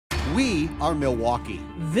We are Milwaukee.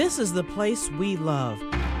 This is the place we love.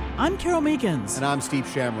 I'm Carol Meekins. And I'm Steve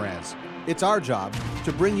Shamraz. It's our job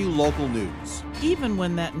to bring you local news. Even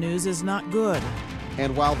when that news is not good.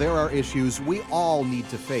 And while there are issues we all need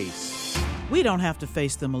to face, we don't have to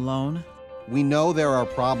face them alone. We know there are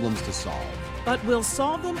problems to solve. But we'll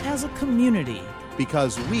solve them as a community.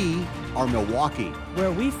 Because we are Milwaukee.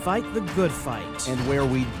 Where we fight the good fight. And where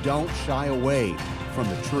we don't shy away from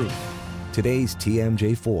the truth. Today's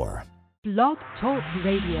TMJ4. Blog Talk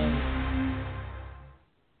Radio.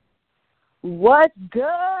 What's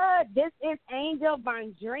good? This is Angel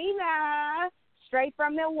Vondrina, straight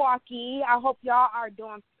from Milwaukee. I hope y'all are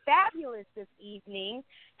doing fabulous this evening.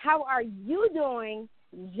 How are you doing,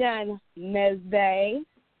 Jen Mesbay?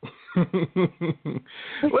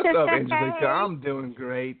 What's up, Angelica? I'm doing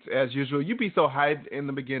great, as usual. You be so hyped in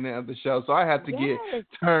the beginning of the show, so I have to get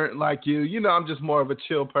turned like you. You know, I'm just more of a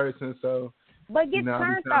chill person, so. But get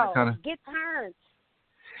turned, though. Get turned.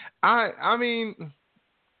 I mean,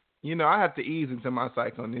 you know, I have to ease into my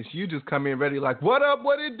cycle on this. You just come in ready like, what up,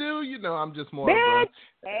 what it do? You know, I'm just more Bitch. of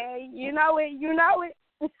a. Hey, you know it.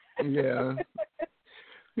 Yeah.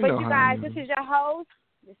 But you guys, this is your host.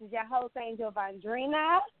 This is your host, Angel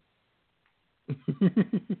Vondrina.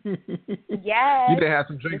 Yes. You done had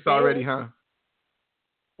some drinks already, huh?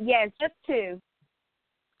 Yes, just two.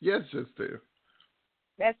 Yes, just two.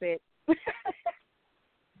 That's it.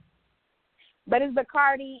 But it's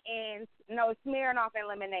Bacardi and it's Smirnoff and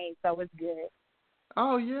lemonade, so it's good.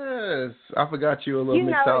 Oh yes, I forgot you a little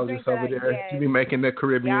mixologist over there. Yes. You be making the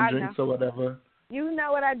Caribbean drinks or whatever. You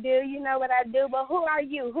know what I do. But who are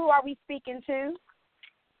you? Who are we speaking to?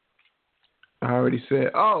 I already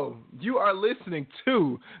said, you are listening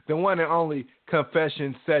to the one and only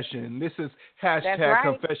Confession Session. This is hashtag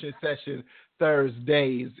Confession Session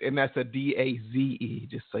Thursdays, and that's a DAZE,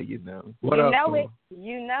 just so you know.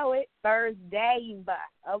 You know it. Thursdays,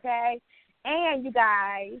 okay? And you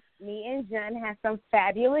guys, me and Jen have some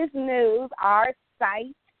fabulous news. Our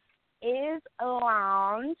site is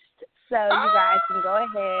launched, so you guys can go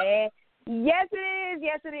ahead. Yes,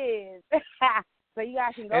 it is. So you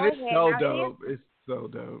guys can go ahead. And it's so dope. It's so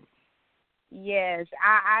dope. Yes,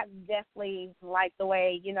 I definitely like the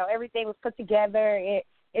way, everything was put together.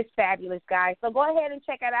 It's fabulous, guys. So go ahead and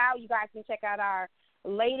check it out. You guys can check out our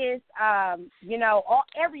latest,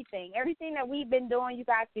 everything that we've been doing. You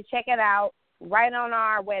guys can check it out right on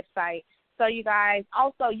our website. So you guys,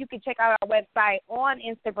 also, you can check out our website on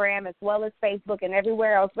Instagram as well as Facebook and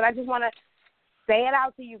everywhere else. But I just want to say it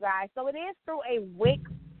out to you guys. So it is through a Wix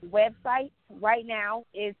website right now.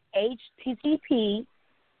 Is http://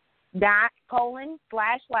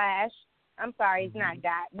 I'm sorry, it's not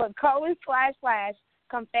dot, but /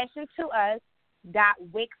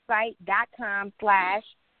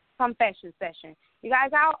 confessiontous.wixsite.com/confession session. You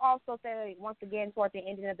guys, I'll also say once again toward the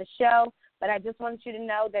ending of the show, but I just want you to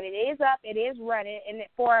know that it is up, it is running, and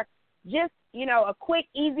for just, a quick,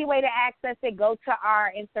 easy way to access it, go to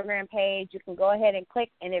our Instagram page. You can go ahead and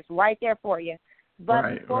click, and it's right there for you.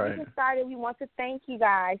 But before we get started, we want to thank you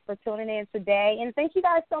guys for tuning in today, and thank you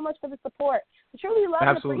guys so much for the support. We truly love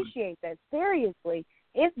and appreciate that. Seriously,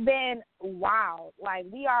 it's been wild. Like,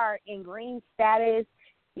 we are in green status.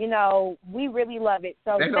 We really love it.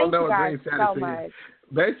 So thank you guys so much.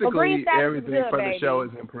 Basically, everything for the show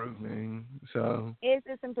is improving. So it's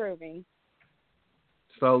improving.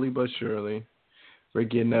 Slowly but surely. We're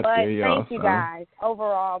getting up there, y'all. Thank you guys.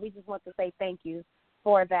 Overall, we just want to say thank you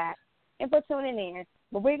for that and for tuning in.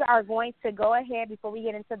 But we are going to go ahead before we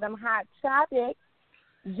get into them hot topics.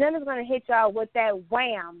 Jen is going to hit y'all with that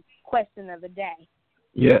wham question of the day.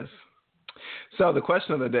 Yes. So the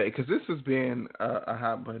question of the day, because this has been a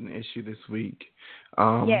hot button issue this week.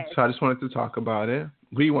 Yes. So I just wanted to talk about it.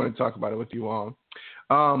 We want to talk about it with you all.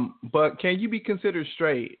 But can you be considered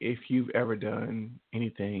straight if you've ever done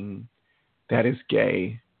anything that is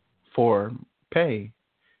gay for pay?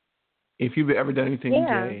 If you've ever done anything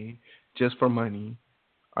gay just for money,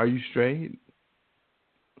 are you straight?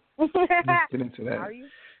 Let's get into that. Are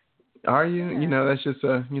you? Yeah. That's just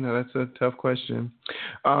that's a tough question.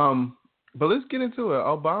 But let's get into it.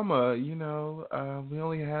 Obama, we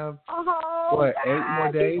only have 8 more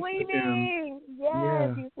days? He's leaving.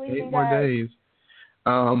 Yes, he's leaving. 8 more days.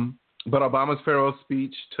 But Obama's farewell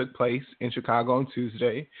speech took place in Chicago on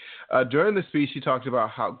Tuesday. During the speech, he talked about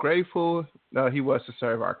how grateful he was to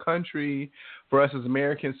serve our country, for us as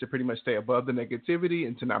Americans to pretty much stay above the negativity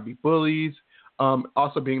and to not be bullies.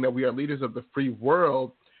 Also being that we are leaders of the free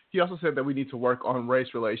world, he also said that we need to work on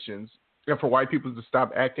race relations and for white people to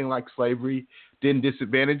stop acting like slavery didn't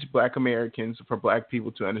disadvantage Black Americans, for Black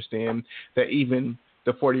people to understand that even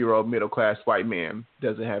the 40-year-old middle-class white man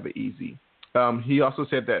doesn't have it easy. He also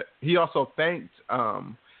said that he also thanked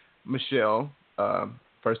Michelle,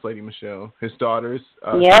 First Lady Michelle, his daughters,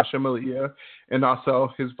 Sasha Malia, and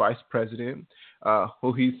also his vice president,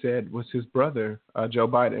 who he said was his brother, Joe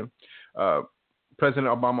Biden. President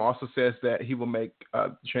Obama also says that he will make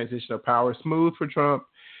the transition of power smooth for Trump,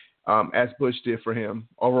 as Bush did for him.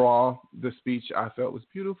 Overall, the speech I felt was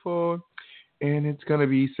beautiful, and it's going to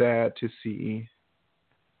be sad to see,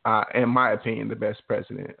 in my opinion, the best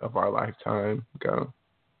president of our lifetime go.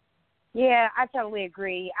 Yeah, I totally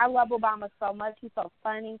agree. I love Obama so much. He's so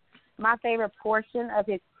funny. My favorite portion of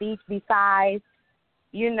his speech, besides,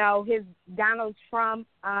 his Donald Trump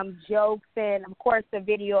jokes and, of course, the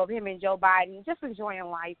video of him and Joe Biden just enjoying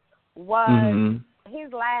life, was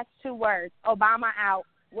his last 2 words, Obama out.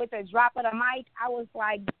 With a drop of the mic, I was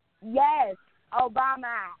like, yes,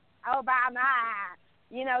 Obama.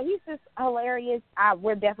 He's just hilarious.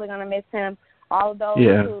 We're definitely going to miss him. All of those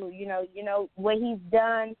who, what he's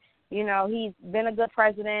done. He's been a good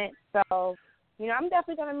president. So, I'm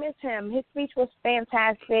definitely going to miss him. His speech was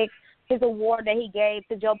fantastic. His award that he gave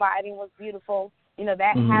to Joe Biden was beautiful.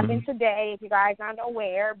 That happened today, if you guys aren't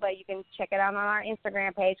aware, but you can check it out on our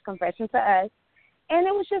Instagram page, Confession to Us. And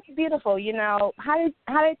it was just beautiful. How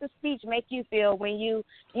did the speech make you feel when you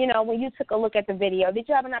took a look at the video? Did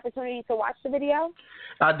you have an opportunity to watch the video?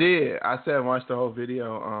 I did. I sat and watched the whole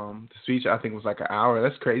video. The speech, I think, was like an hour.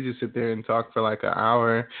 That's crazy to sit there and talk for like an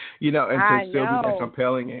hour, and to still be that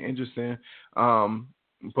compelling and interesting.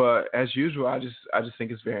 But as usual, I just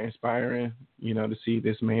think it's very inspiring, to see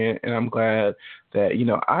this man. And I'm glad that,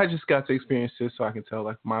 I just got to experience this so I can tell,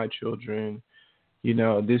 like, my children,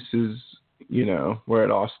 this is, where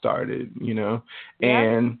it all started,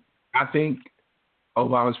 And I think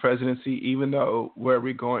Obama's presidency, even though where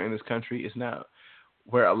we're going in this country is not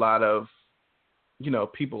where a lot of,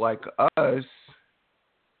 people like us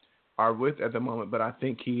are with at the moment, but I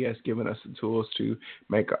think he has given us the tools to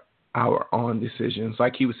make our own decisions.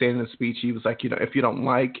 Like he was saying in the speech, he was like, if you don't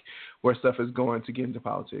like where stuff is going, to get into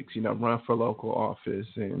politics, run for local office.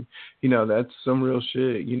 And, that's some real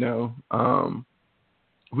shit,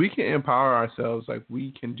 we can empower ourselves. Like,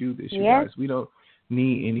 we can do this, you guys. We don't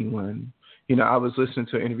need anyone. I was listening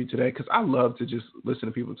to an interview today because I love to just listen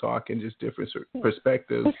to people talk and just different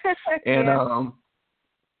perspectives. And I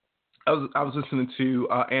was listening to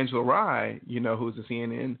Angela Rye, who was a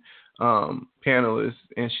CNN panelist,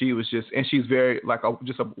 and she was she's very like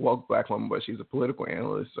just a woke black woman, but she's a political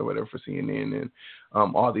analyst or whatever for CNN and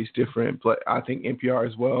all these different, I think NPR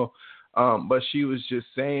as well. But she was just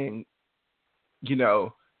saying,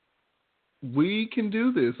 we can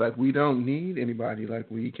do this. Like, we don't need anybody. Like,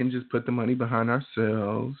 we can just put the money behind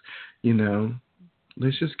ourselves.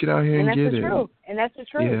 Let's just get out here and get it. And that's the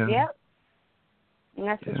truth. Yeah. Yep. And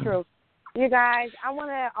that's the truth. You guys, I want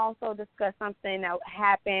to also discuss something that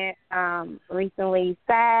happened recently.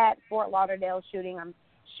 Sad Fort Lauderdale shooting. I'm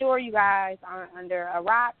sure you guys aren't under a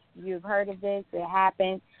rock. You've heard of this. It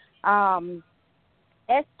happened.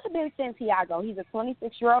 Esteban Santiago, he's a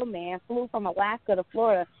 26-year-old man, flew from Alaska to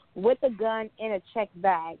Florida with a gun in a checked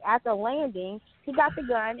bag. After landing, he got the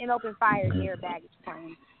gun and opened fire near a baggage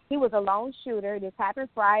claim. He was a lone shooter. This happened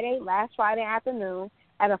last Friday afternoon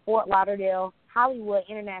at a Fort Lauderdale Hollywood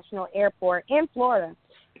International Airport in Florida.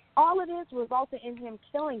 All of this resulted in him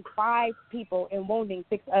killing 5 people and wounding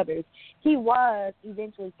 6 others. He was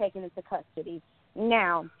eventually taken into custody.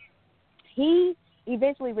 Now, he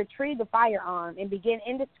eventually retrieved the firearm and began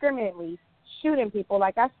indiscriminately shooting people,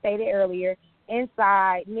 like I stated earlier,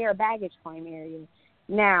 inside near a baggage claim area.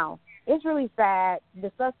 Now, it's really sad.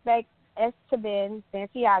 The suspect, Esteban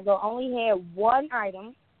Santiago, only had one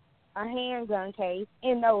item, a handgun case,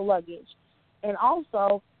 and no luggage. And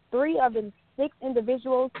also, 3 of the 6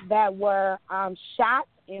 individuals that were shot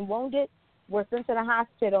and wounded were sent to the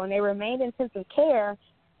hospital, and they remained in intensive care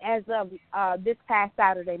as of this past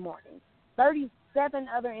Saturday morning. 37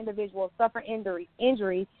 other individuals suffered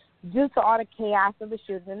injuries due to all the chaos of the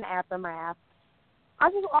shooting and the aftermath. I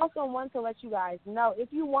just also want to let you guys know, if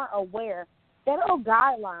you weren't aware, federal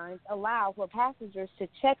guidelines allow for passengers to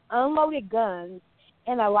check unloaded guns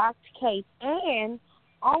in a locked case and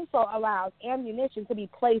also allows ammunition to be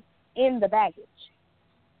placed in the baggage.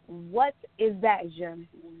 What is that, Jim?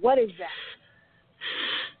 What is that?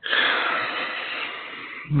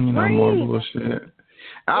 More bullshit.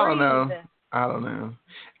 I don't know.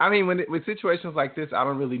 I mean, with situations like this, I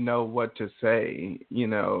don't really know what to say.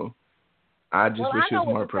 I just wish it was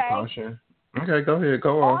more precaution. Okay, go ahead.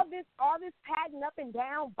 Go on. All this patting up and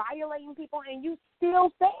down, violating people, and you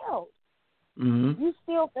still failed. Mm-hmm. You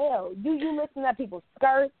still failed. You listen to people's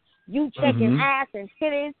skirts. You checking ass and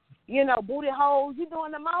titties, booty holes. You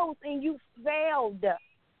doing the most, and you failed.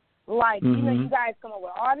 Like, you guys come up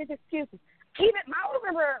with all these excuses. Even I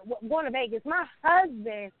remember going to Vegas. My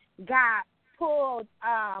husband got pulled.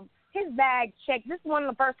 His bag checked. This is one of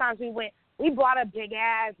the first times we went. We brought a big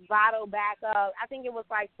ass bottle back up. I think it was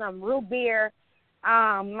like some root beer,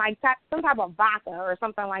 like some type of vodka or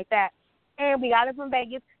something like that. And we got it from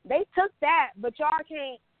Vegas. They took that, but y'all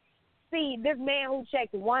can't see this man who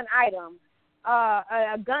checked one item,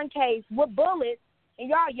 a gun case with bullets, and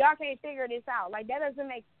y'all can't figure this out. Like, that doesn't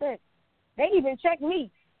make sense. They even checked me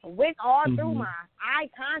with all through my eye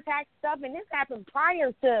contact stuff, and this happened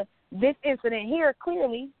prior to this incident here,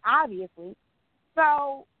 clearly, obviously.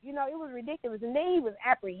 So, it was ridiculous. And then he was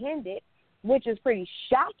apprehended, which is pretty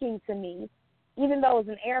shocking to me, even though it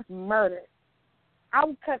was an air murder.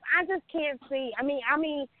 Because I just can't see. I mean,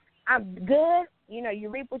 I'm good. You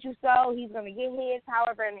reap what you sow. He's going to get his,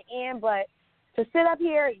 however, in the end. But to sit up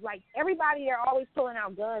here, like, everybody, they're always pulling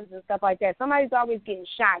out guns and stuff like that. Somebody's always getting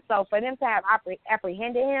shot. So for them to have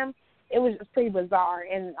apprehended him, it was just pretty bizarre.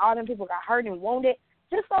 And all them people got hurt and wounded.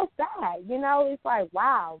 Just so sad. It's like,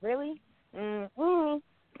 wow, really? That's all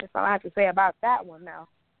I have to say about that one now.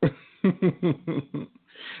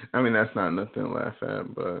 I mean, that's not nothing to laugh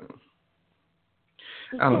at, but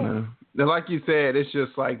I don't know. Like you said, it's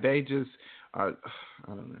just like they just are, I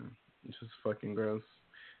don't know. It's just fucking gross.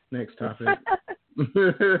 Next topic.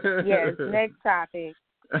 Yes, next topic.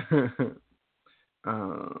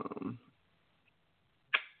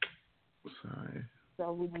 Sorry.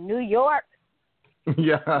 So New York.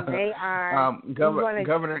 Yeah. They are.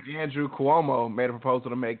 Governor Andrew Cuomo made a proposal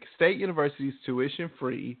to make state universities tuition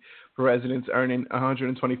free for residents earning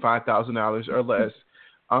 $125,000 or less.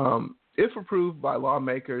 If approved by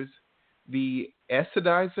lawmakers, the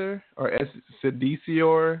Essedizer or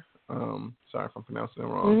Sedicior, sorry if I'm pronouncing it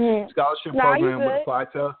wrong, scholarship program would apply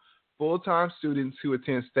to full-time students who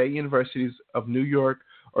attend state universities of New York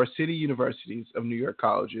or city universities of New York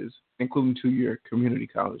colleges, including two-year community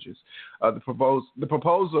colleges. The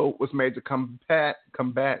proposal was made to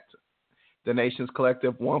combat the nation's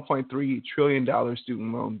collective $1.3 trillion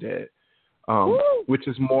student loan debt, which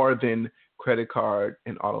is more than credit card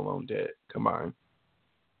and auto loan debt combined.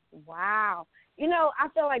 Wow. I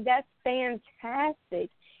feel like that's fantastic.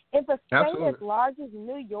 If a state as large as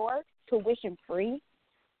New York, tuition free,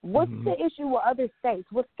 what's the issue with other states?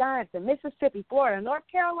 Wisconsin, Mississippi, Florida, North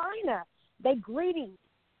Carolina. They greedy.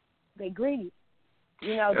 And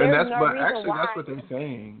there's that's what they're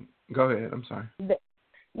saying. Go ahead. I'm sorry.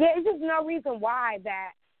 It's just no reason why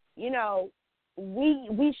that,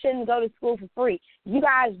 we shouldn't go to school for free. You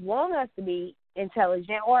guys want us to be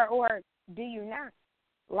intelligent, or do you not?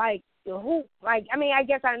 Like, who? Like, I mean, I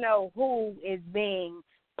guess I know who is being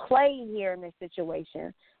played here in this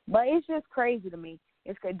situation, but it's just crazy to me.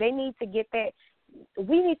 They need to get that.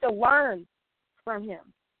 We need to learn from him.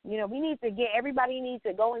 Everybody needs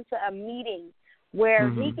to go into a meeting where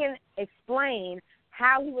he can explain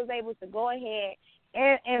how he was able to go ahead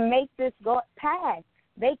and make this go pass.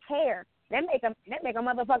 They care. That make a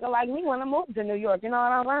motherfucker like me want to move to New York. You know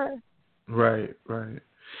what I'm saying? Right.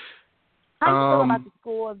 How do you feel about the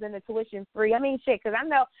schools and the tuition free? I mean, shit, because I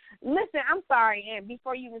know. Listen, I'm sorry, and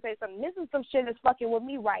before you even say something, this is some shit that's fucking with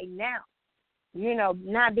me right now.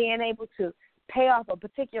 Not being able to pay off a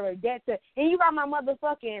particular debt and you got my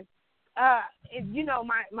motherfucking,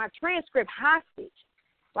 my transcript hostage.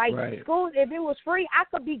 Like, school, if it was free, I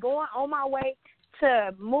could be going on my way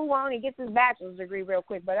to move on and get this bachelor's degree real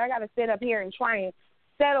quick, but I got to sit up here and try and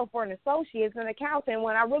settle for an associate's and accountant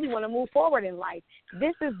when I really want to move forward in life.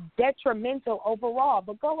 This is detrimental overall,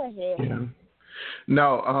 but go ahead. Yeah.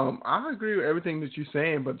 No, I agree with everything that you're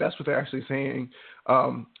saying, but that's what they're actually saying.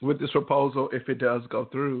 With this proposal, if it does go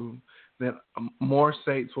through, then more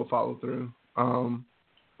states will follow through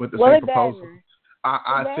with the same proposal.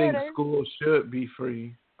 I think schools should be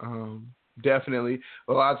free, definitely.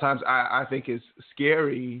 A lot of times I think it's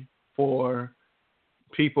scary for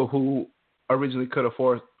people who originally could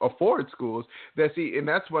afford schools. And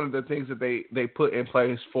that's one of the things that they put in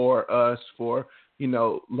place for us, for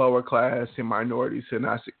lower class and minorities to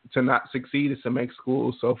not succeed, is to make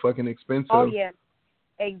schools so fucking expensive. Oh yeah,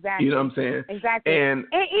 exactly. You know what I'm saying? Exactly. And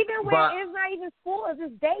even when it's not even schools,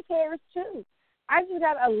 it's daycares too. I just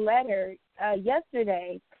got a letter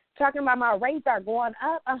yesterday talking about my rates are going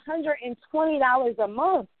up $120 a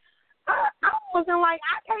month. I wasn't like,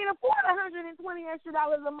 I can't afford $120 extra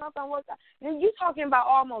a month on what? And you talking about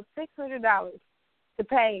almost $600 to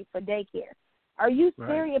pay for daycare? Are you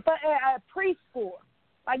serious? But preschool,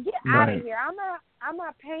 like, get out of here. I'm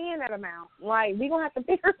not paying that amount. Like, we gonna have to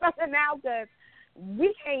figure something out, because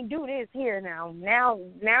we can't do this here now.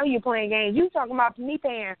 Now you're playing games. You talking about me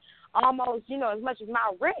paying almost, as much as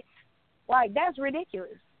my rent. Like, that's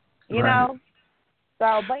ridiculous, you know?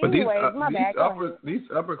 So, but anyways, my bad. These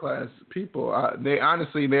upper class people,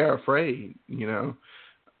 they're afraid,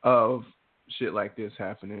 of shit like this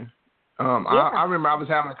happening. I remember I was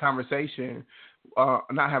having a conversation,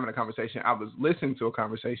 not having a conversation. I was listening to a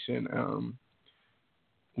conversation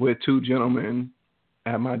with two gentlemen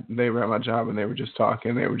they were at my job, and they were just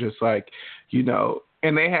talking. They were just like,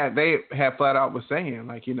 and they had flat out was saying,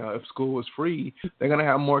 like, if school was free, they're gonna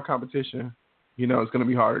have more competition. It's gonna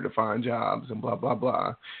be harder to find jobs and blah blah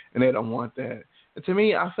blah, and they don't want that. And to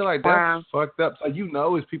me, I feel like that's fucked up. So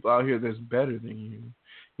there's people out here that's better than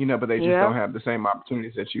you, but they just don't have the same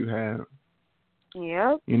opportunities that you have.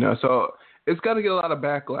 Yeah. So it's gonna get a lot of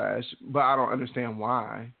backlash, but I don't understand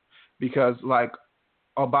why, because like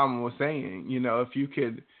Obama was saying, if you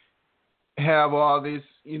could have all this,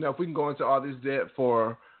 if we can go into all this debt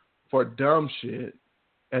for dumb shit,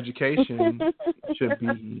 education should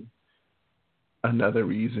be another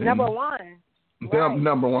reason. Number one. Right.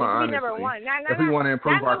 Number one, honestly. Number one. If we want to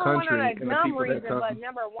improve our country and the people that come. But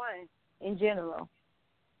number one in general.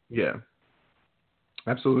 Yeah.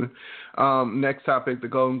 Absolutely. Next topic, the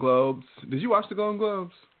Golden Globes. Did you watch the Golden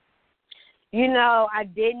Globes? I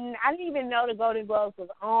didn't. I didn't even know the Golden Globes was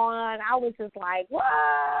on. I was just like, what?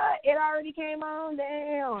 It already came on?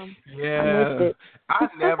 Damn. Yeah. I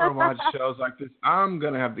never watch shows like this. I'm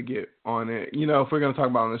going to have to get on it, if we're going to talk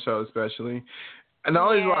about it on the show especially. And the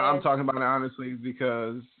only reason why I'm talking about it, honestly, is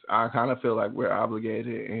because I kind of feel like we're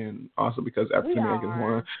obligated, and also because African Americans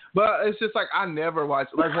won. But it's just like I never watch.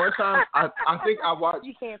 Like one time, I think I watched.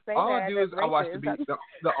 You can't say all that. I do is I watch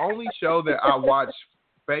the only show that I watch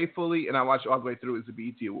faithfully, and I watch all the way through, is the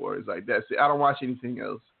BET Awards. Like, that's it. I don't watch anything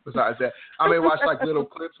else besides that. I may watch like little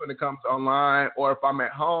clips when it comes online, or if I'm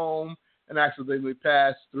at home and accidentally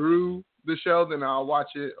pass through the show, then I'll watch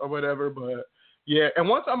it or whatever. But yeah, and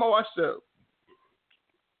one time I watched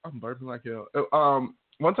I'm burping like hell.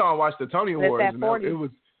 One time I watched the Tony Awards, and it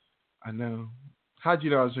was, I know. How'd you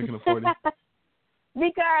know I was drinking a 40?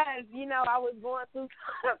 Because, I was going through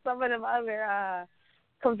some of them other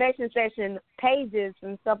convention session pages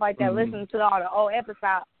and stuff like that, listening to all the old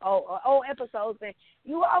episodes, and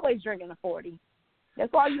you always drinking a 40.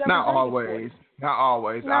 That's all you ever Not always. Not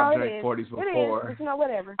always. No, I've drank 40s before. It is.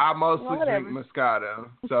 Whatever. I mostly drink Moscato,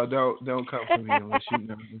 so don't come for me unless you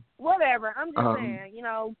know me. Whatever. I'm just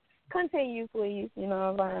saying, continue, please.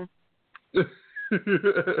 No, I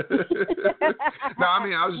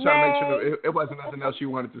mean, I was just trying to make sure it wasn't nothing else you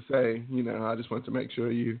wanted to say. I just wanted to make sure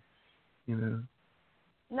you.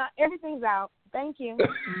 No, everything's out. Thank you.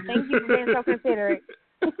 Thank you for being so considerate.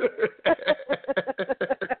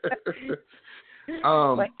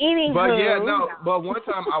 But anywho, but one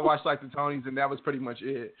time I watched like the Tonys, and that was pretty much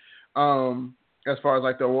it. As far as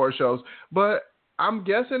like the award shows, but I'm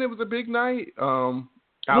guessing it was a big night.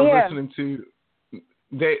 I was listening to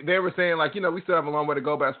they were saying like, we still have a long way to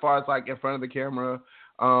go, but as far as like in front of the camera,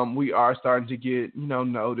 we are starting to get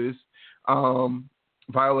noticed.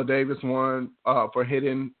 Viola Davis won for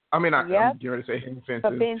Hidden. I'm getting ready to say Hidden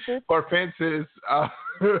Fences. For Fences,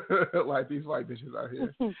 like these white bitches out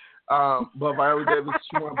here. But Viola Davis,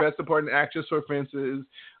 she won Best Supporting Actress for Fences.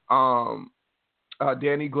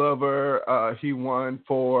 Danny Glover, he won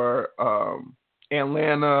for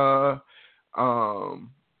Atlanta.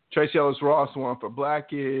 Tracee Ellis Ross won for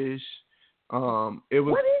Blackish. It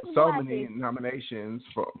was so many nominations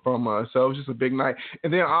from us, so it was just a big night.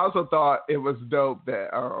 And then I also thought it was dope that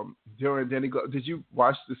during Danny Glover, did you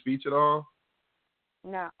watch the speech at all?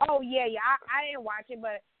 No. Oh yeah. I didn't watch it,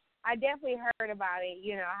 but I definitely heard about it.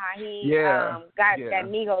 How he got that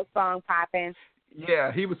Migos song popping.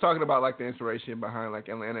 Yeah, he was talking about like the inspiration behind like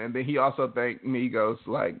Atlanta, and then he also thanked Migos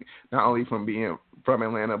like not only from being from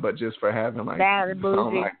Atlanta, but just for having like Bad and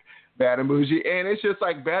Bougie. Like Bad and Bougie. And it's just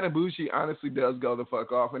like Bad and Bougie honestly does go the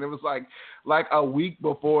fuck off. And it was like a week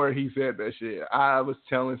before he said that shit, I was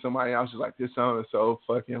telling somebody, I was just like, this song is so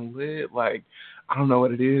fucking lit. Like, I don't know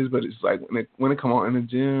what it is, but it's like when it come on in the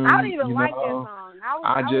gym. I don't even like that song.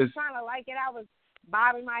 I was trying to like it. I was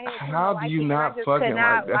bobbing my head. How do you not fucking like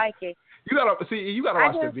that? Like it. You gotta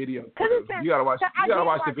watch the video. You gotta watch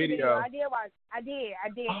the video. I did.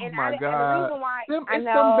 Oh And my God. And the reason why some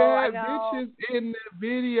bad bitches in the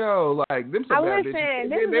video. Like them some bad bitches.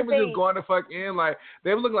 And they were just going to fuck in. Like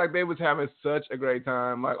they were looking like they was having such a great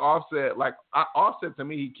time. Like Offset to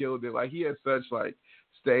me, he killed it. Like he had such like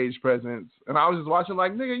stage presence. And I was just watching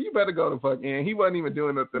like, nigga, you better go to fuck in. He wasn't even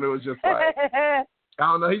doing nothing. It was just like I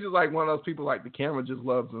don't know. He's just like one of those people, like the camera just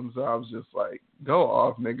loves him. So I was just like, go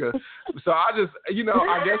off, nigga. So I just, I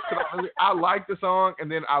guess 'cause I like the song and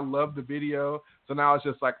then I love the video. So now it's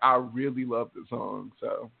just like I really love the song.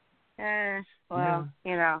 So. Well,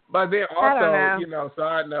 But then also,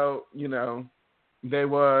 side note, they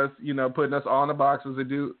was, putting us all in the box as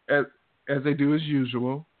they do as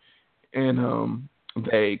usual, and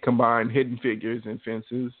they combined Hidden Figures and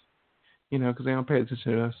Fences. Because they don't pay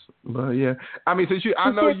attention to us. But yeah, I mean, since you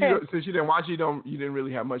didn't watch it, you didn't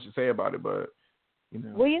really have much to say about it. But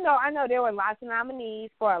Well, I know there were lots of nominees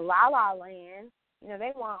for La La Land.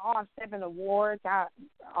 They won all 7 awards. I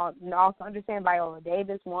also understand Viola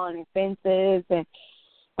Davis won in Fences, and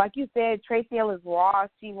like you said, Tracy Ellis Ross,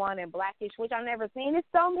 she won in Blackish, which I've never seen. There's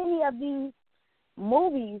so many of these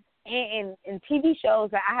movies and TV shows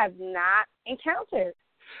that I have not encountered.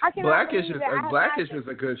 Blackish is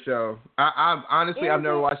a good show. I honestly, I've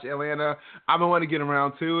never watched Atlanta. I've been wanting to get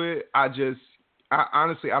around to it. I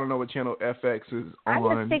honestly, I don't know what channel FX is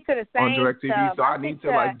on. I just stick to the same on DirecTV, stuff. so I need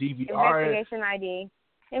to like DVR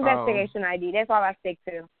Investigation ID. That's all I stick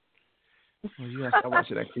to. Well, you have to watch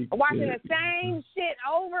that. Watching the same shit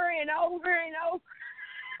over and over and over.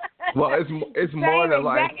 Well, it's more than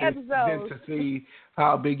like than to see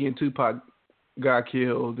how Biggie and Tupac got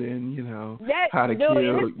killed, and how to kill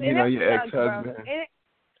your ex-husband.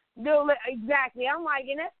 Dude, exactly. I'm like,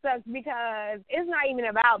 and that sucks because it's not even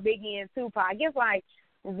about Biggie and Tupac. It's like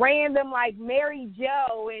random, like Mary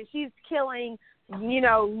Jo, and she's killing,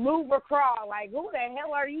 Lou Crawl. Like, who the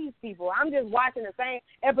hell are these people? I'm just watching the same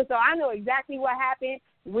episode. I know exactly what happened,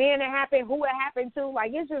 when it happened, who it happened to.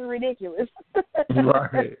 Like, it's just ridiculous.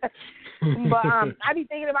 Right. But I be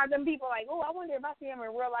thinking about them people like, oh, I wonder if I see them in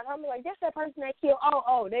real life. I'm like, that's that person that killed.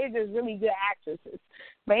 Oh, they're just really good actresses.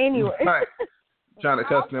 But anyway. Right. Trying to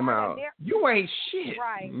cuss them out. You ain't shit.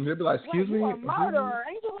 Right. They'll be like, excuse me? You a murderer.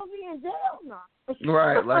 Ain't you going to be in jail? No.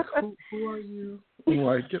 Right. Like, who are you? I'm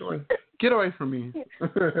like, get away from me.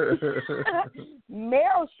 Meryl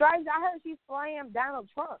Streep, I heard she slammed Donald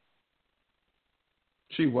Trump.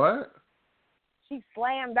 She what? She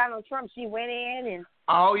slammed Donald Trump. She went in and.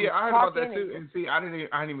 Oh yeah, I heard about that too. And see, I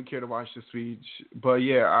didn't even care to watch the speech, but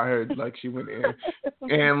yeah, I heard like she went in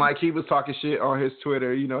and like he was talking shit on his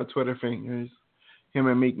Twitter, Twitter fingers. Him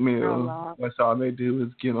and Meek Mill. That's all they do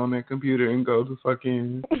is get on their computer and go to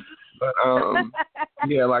fucking. But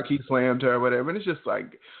yeah, like he slammed her or whatever, and it's just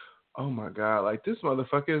like, oh my god, like this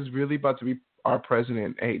motherfucker is really about to be our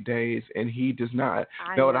president in 8 days, and he does not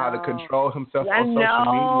know how to control himself on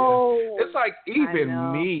social media. It's like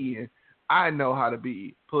even me. I know how to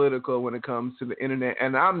be political when it comes to the internet,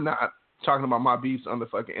 and I'm not talking about my beefs on the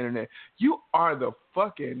fucking internet. You are the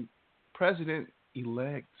fucking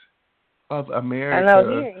president-elect of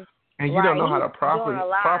America, and you don't know how to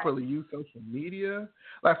properly use social media.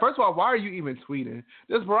 Like, first of all, why are you even tweeting?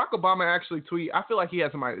 Does Barack Obama actually tweet? I feel like he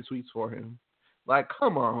has somebody that tweets for him. Like,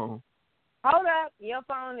 come on. Hold up. Your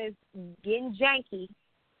phone is getting janky.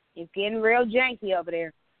 It's getting real janky over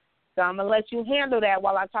there. So I'm going to let you handle that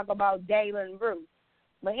while I talk about Dalen Ruth.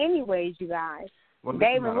 But anyways, you guys,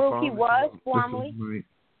 Dalen Ruth, he was formerly,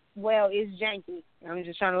 well, it's janky. I'm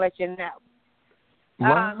just trying to let you know.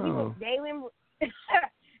 Wow. Dalen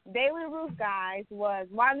Ruth, guys, was,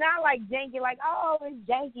 well, not like janky, like, oh, it's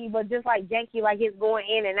janky, but just like janky, like it's going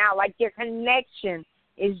in and out, like your connection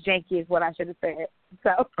is janky is what I should have said.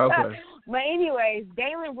 So, okay. But anyways,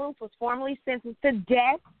 Dalen Ruth was formally sentenced to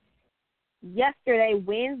death yesterday,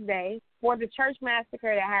 Wednesday, for the church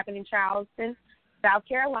massacre that happened in Charleston, South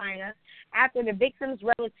Carolina, after the victim's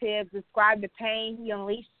relatives described the pain he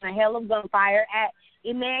unleashed in a hell of gunfire at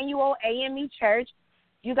Emmanuel AME Church.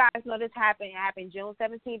 You guys know this happened. It happened June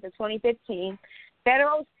 17th of 2015.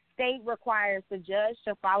 Federal state requires the judge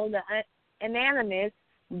to follow the unanimous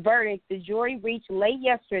verdict the jury reached late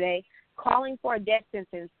yesterday, calling for a death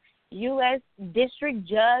sentence. U.S. District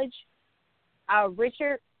Judge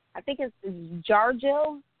Richard, I think it's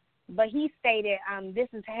Jargil, but he stated, this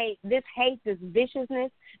hate, this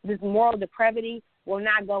viciousness, this moral depravity will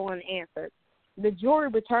not go unanswered. The jury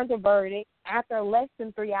returned the verdict after less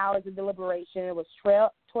than 3 hours of deliberation. It was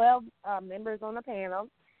 12 members on the panel.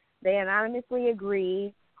 They anonymously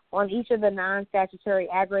agreed on each of the non-statutory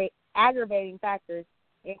aggravating factors,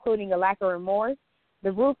 including a lack of remorse,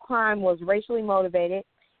 the root crime was racially motivated,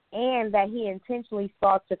 and that he intentionally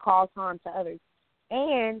sought to cause harm to others.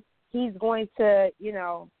 And he's going to,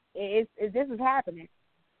 this is happening.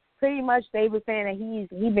 Pretty much they were saying that he's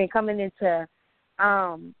been coming into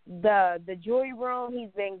the jury room. He's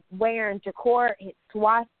been wearing Jacquard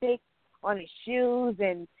swastikas on his shoes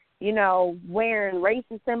and, wearing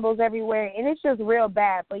racist symbols everywhere. And it's just real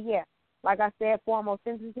bad. But, yeah, Like I said, formal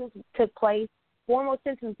sentencing took place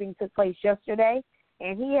yesterday,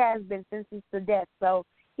 and he has been sentenced to death. So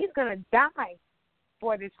he's going to die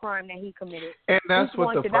for this crime that he committed. And that's he's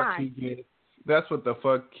what the fuck die. he gets. That's what the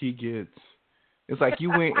fuck he gets. It's like you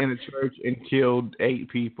went in a church and killed 8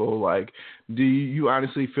 people. Like, do you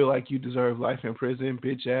honestly feel like you deserve life in prison,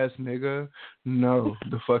 bitch ass nigga? No,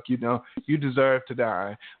 the fuck you don't. You deserve to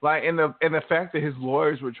die. Like, and the fact that his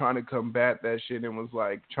lawyers were trying to combat that shit and was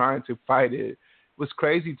like trying to fight it was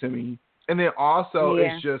crazy to me. And then also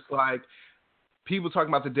it's just like people talking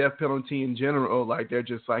about the death penalty in general, like they're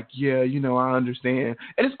just like, yeah, you know, I understand.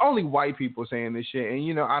 And it's only white people saying this shit, and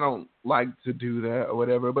you know, I don't like to do that or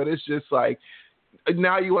whatever, but it's just like,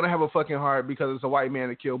 now you want to have a fucking heart because it's a white man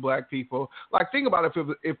that killed black people. Like, think about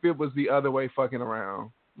if it was the other way fucking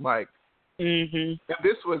around. Like, if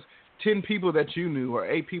this was 10 people that you knew or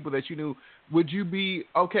 8 people that you knew, would you be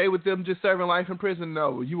okay with them just serving life in prison?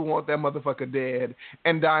 No, you would want that motherfucker dead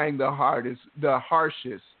and dying the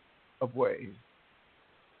harshest of ways.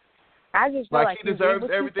 I just feel like he deserves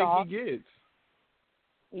everything he gets.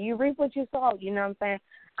 You reap what you sow. You know what I'm saying?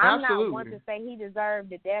 I'm Absolutely. not one to say he deserved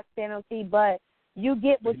the death penalty, but you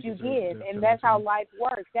get what you give, and that's how life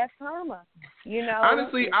works. That's karma, you know.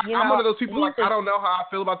 Honestly, I'm one of those people, like, I don't know how I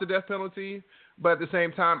feel about the death penalty, but at the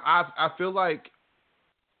same time, I feel like,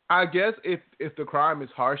 I guess if the crime is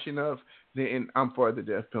harsh enough, then I'm for the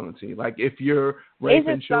death penalty. Like, if you're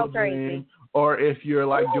raping children, or if you're,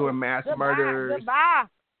 like, doing mass murders,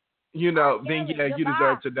 you know, then, yeah, you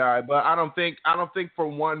deserve to die. But I don't think for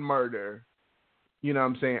one murder, you know what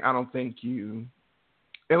I'm saying, I don't think you...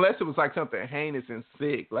 Unless it was like something heinous and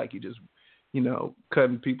sick, like you just, you know,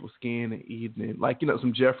 cutting people's skin and eating it, like, you know,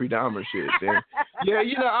 some Jeffrey Dahmer shit. And, yeah,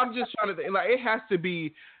 you know, I'm just trying to think, like, it has to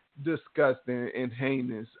be disgusting and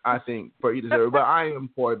heinous, I think, for you to deserve. But I am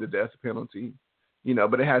for the death penalty, you know.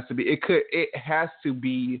 But it has to be. It has to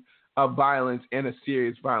be a violence and a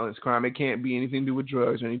serious violence crime. It can't be anything to do with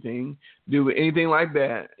drugs or anything like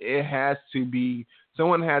that. It has to be.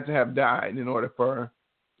 Someone had to have died in order for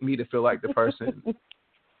me to feel like the person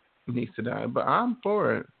needs to die. But I'm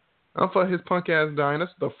for it. I'm for his punk ass dying.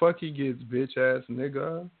 That's the fuck he gets, bitch ass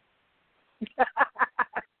nigga.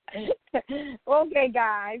 Okay,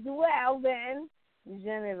 guys. Well, then,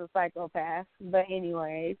 Jen is a psychopath. But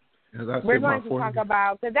anyways, we're going to talk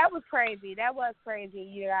about, because that was crazy. That was crazy,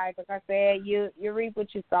 you guys. Like I said, you reap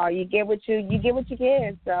what you sow. You get what you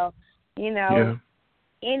give. So, you know. Yeah.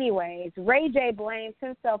 Anyways, Ray J blames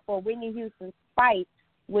himself for Whitney Houston's fight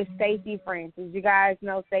with Stacey Francis. You guys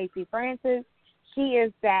know Stacey Francis. She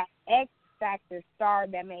is that X Factor star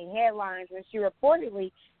that made headlines when she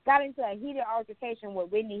reportedly got into a heated altercation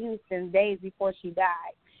with Whitney Houston days before she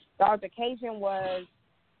died. The altercation was,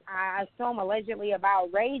 I assume, allegedly about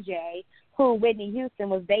Ray J, who Whitney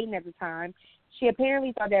Houston was dating at the time. She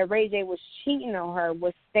apparently thought that Ray J was cheating on her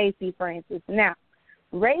with Stacey Francis. Now,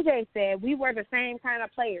 Ray J said we were the same kind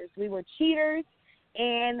of players. We were cheaters,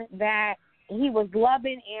 and that he was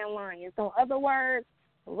loving and lying. So, in other words,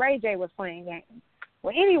 Ray J was playing games.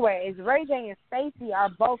 Well, anyways, Ray J and Stacey are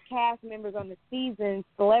both cast members on the season's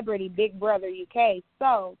Celebrity Big Brother UK.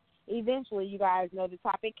 So, eventually, you guys know the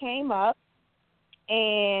topic came up.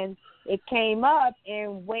 And it came up,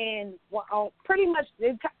 and when pretty much,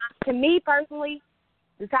 to me personally,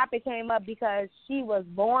 the topic came up because she was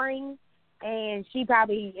boring. And she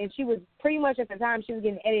was pretty much at the time she was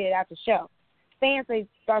getting edited out the show. Fans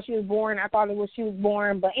thought she was boring. I thought she was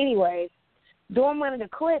boring. But anyways, during one of the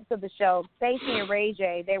clips of the show, Stacey and Ray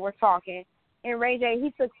J, they were talking. And Ray J, he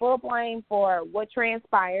took full blame for what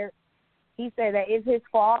transpired. He said that it's his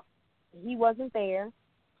fault. He wasn't there.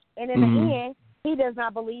 And in the end, he does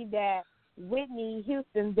not believe that Whitney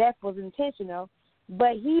Houston's death was intentional.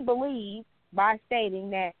 But he believes by stating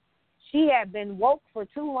that she had been woke for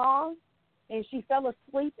too long and she fell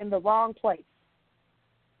asleep in the wrong place.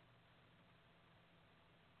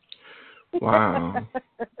 Wow.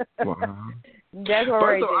 That's what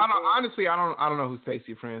Ray J honestly, I don't know who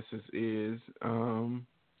Stacey Francis is.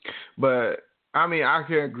 But I mean, I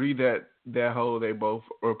can agree that whole they both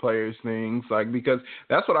were players things, like, because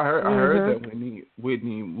that's what I heard. I heard that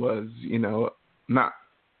Whitney was, you know, not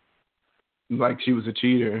like she was a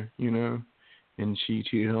cheater, you know, and she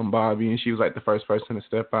cheated on Bobby, and she was like the first person to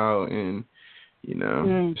step out, and you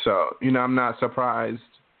know, so, you know, I'm not surprised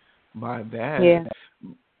by that. Yeah.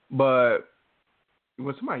 But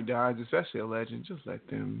when somebody dies, especially a legend, just let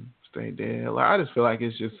them stay dead. Like, I just feel like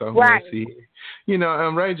it's just so messy. You know,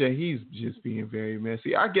 Ray J, he's just being very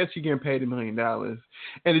messy. I guess you're getting paid $1 million. And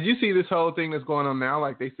did you see this whole thing that's going on now?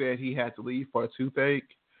 Like, they said he had to leave for a toothache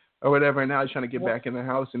or whatever, and now he's trying to get back in the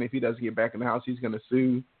house, and if he doesn't get back in the house, he's going to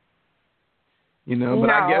sue. But No,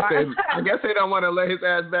 I guess they don't want to let his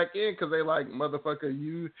ass back in because they like,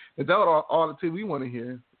 motherfucker, that's all the tea we want to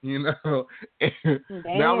hear. Now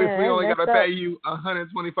if we only got to pay you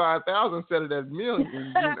 $125,000 instead of that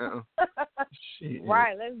million, Shit.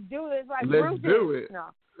 Right, let's do this like let's Bruce do did. it. No.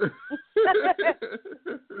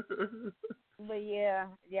 But yeah,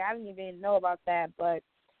 I didn't even know about that. But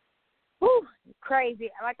whew, crazy.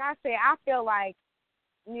 Like I said, I feel like,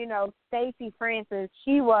 Stacey Francis,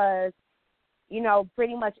 she was,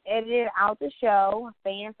 pretty much edited out the show.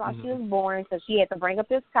 Fans thought she was boring, so she had to bring up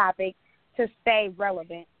this topic to stay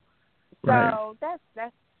relevant. So right.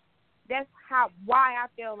 that's why I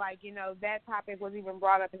feel like, that topic was even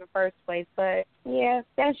brought up in the first place. But yeah,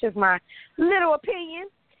 that's just my little opinion.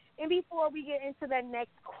 And before we get into the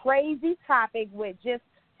next crazy topic with just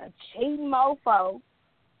a cheating mofo,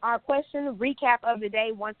 our question recap of the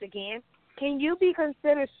day once again: can you be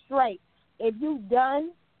considered straight if you've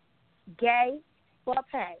done gay for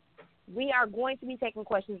pay? We are going to be taking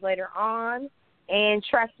questions later on, and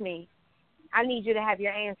trust me, I need you to have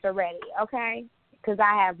your answer ready, okay? Because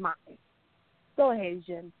I have mine. Go ahead,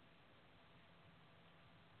 Jim.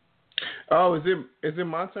 Oh, is it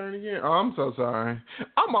my turn again? Oh, I'm so sorry.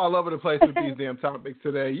 I'm all over the place with these damn topics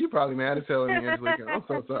today. You probably mad as hell at me, Angelica. I'm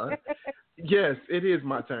so sorry. Yes, it is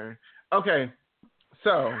my turn. Okay,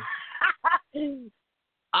 so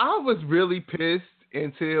I was really pissed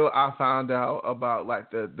until I found out about like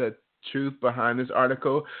the truth behind this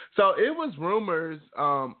article. So it was rumors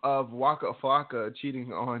of Waka Flocka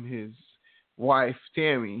cheating on his wife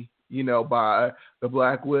Tammy, by the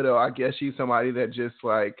Black Widow. I guess she's somebody that just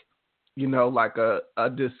like, like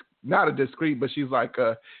not a discreet, but she's like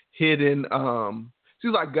a hidden,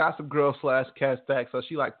 she's like Gossip Girl / Cat Stack. So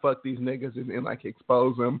she like fuck these niggas and like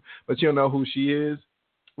expose them, but you don't know who she is.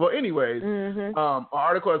 Well, anyways, an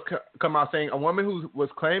article has come out saying a woman who was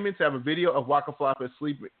claiming to have a video of Waka Flocka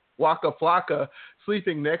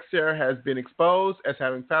sleeping next to her has been exposed as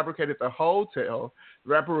having fabricated the hotel.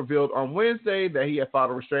 The rapper revealed on Wednesday that he had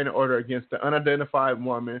filed a restraining order against the unidentified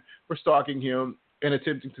woman for stalking him and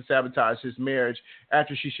attempting to sabotage his marriage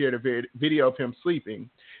after she shared a video of him sleeping.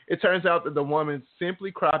 It turns out that the woman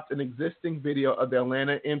simply cropped an existing video of the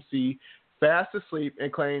Atlanta MC fast asleep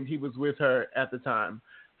and claimed he was with her at the time.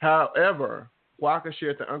 However, Waka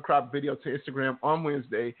shared the uncropped video to Instagram on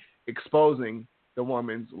Wednesday, exposing the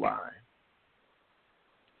woman's lie.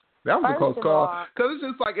 That was a close call. Because it's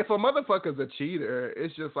just like, if a motherfucker's a cheater,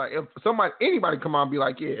 it's just like, if anybody come on and be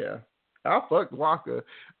like, yeah, I fucked Waka.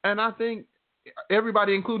 And I think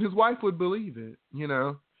everybody, including his wife, would believe it,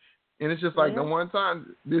 And it's just like the one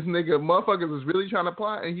time this motherfucker was really trying to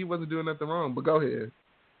plot and he wasn't doing nothing wrong. But go ahead.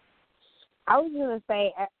 I was going to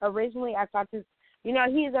say, originally I thought this, he's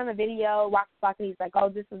on the video, Waka Flocka, he's like, oh,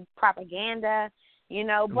 this is propaganda,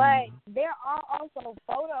 but there are also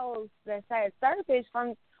photos that had surfaced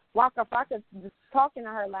from Waka Flocka talking to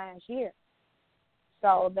her last year.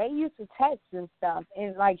 So they used to text and stuff,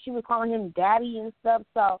 and like she was calling him daddy and stuff.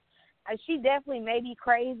 So she definitely may be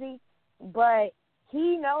crazy, but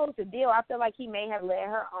he knows the deal. I feel like he may have led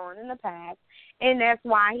her on in the past, and that's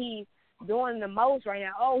why he's doing the most right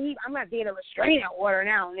now. Oh, I'm about to get a restraining order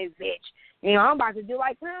now on this bitch. I'm about to do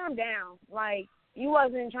like, calm down. Like, you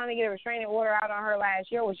wasn't trying to get a restraining order out on her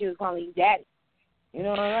last year when she was calling you daddy. You know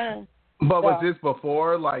what I mean? But was this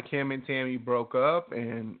before, like, him and Tammy broke up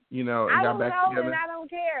and, and got back together? And I don't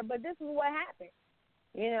care, but this is what happened.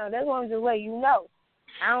 That's what I'm just letting you know.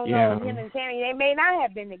 I don't know, him and Tammy, they may not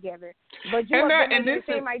have been together. But you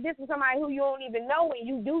seem like this is somebody who you don't even know, and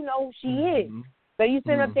you do know who she is. So you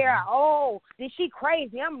sit up there, oh, is she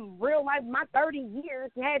crazy? I'm real life, my 30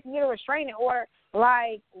 years, had to get a restraining order.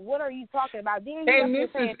 Like, what are you talking about? Then you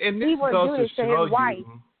he wouldn't do this to his wife.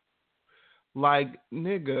 Like,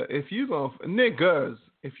 niggas, if you're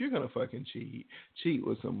gonna fucking cheat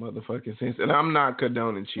with some motherfucking sense. And I'm not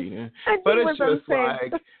condoning cheating, but it's just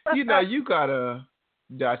like, you gotta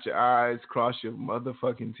dot your I's, cross your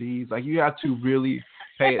motherfucking T's. Like, you have to really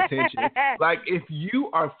pay attention. Like, if you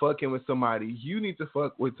are fucking with somebody, you need to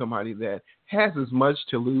fuck with somebody that has as much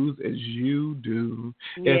to lose as you do.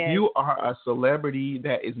 Yeah. If you are a celebrity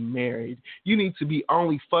that is married, you need to be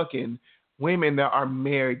only fucking women that are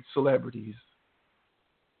married celebrities.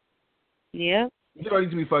 Yeah. You don't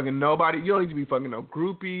need to be fucking nobody. You don't need to be fucking no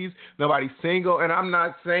groupies, nobody single. And I'm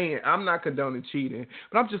not condoning cheating,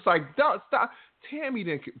 but I'm just like, don't stop. Tammy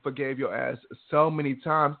didn't forgave your ass so many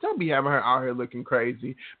times. Don't be having her out here looking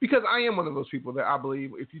crazy. Because I am one of those people that I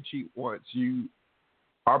believe if you cheat once, you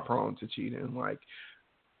are prone to cheating. Like,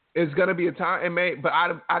 it's gonna be a time. But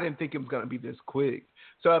I didn't think it was gonna be this quick.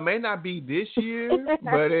 So it may not be this year,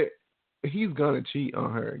 but he's gonna cheat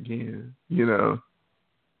on her again, you know.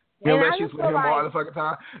 And Unless I she's just with feel him all like- the fucking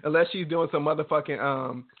time. Unless she's doing some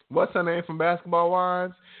motherfucking what's her name from Basketball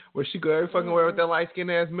Wives, where she go every fucking way with that light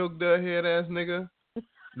skinned ass milk dud head ass nigga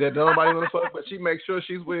that nobody wanna fuck, but she makes sure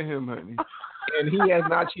she's with him, honey. And he has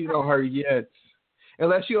not cheated on her yet.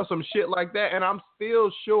 Unless she on some shit like that, and I'm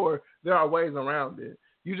still sure there are ways around it.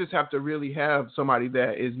 You just have to really have somebody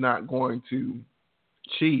that is not going to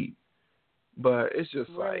cheat. But it's just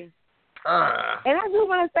Really. like, And I do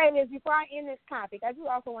want to say this before I end this topic. I do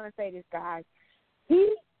also want to say this, guys.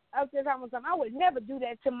 He up there talking about something. I would never do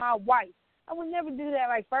that to my wife. I would never do that.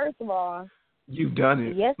 Like, first of all, you've done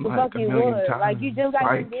it. yes, the like fuck a you million would. times. Like, you just got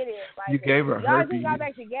like, did it. Like, you gave her y'all herpes. just got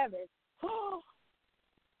back together.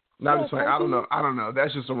 No, I'm just saying. I don't know.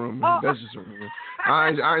 That's just a rumor. Oh. That's just a rumor. I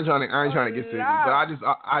ain't trying to get serious, but I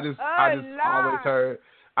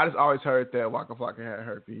just always heard that Waka Flocka had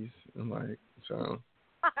herpes. I'm like, so.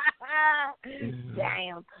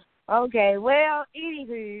 Damn. Okay. Well,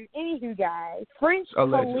 anywho, guys, French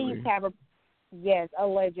Allegedly. police have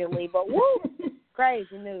allegedly, but woo,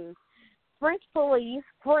 crazy news. French police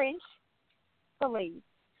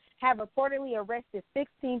have reportedly arrested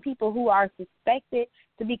 16 people who are suspected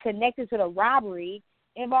to be connected to the robbery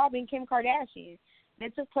involving Kim Kardashian.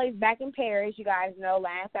 That took place back in Paris. You guys know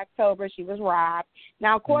last October she was robbed.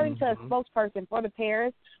 Now, according to a spokesperson for the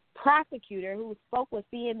Paris prosecutor who spoke with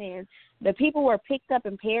CNN, the people were picked up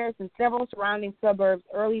in Paris and several surrounding suburbs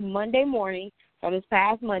early Monday morning, so this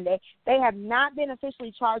past Monday. They have not been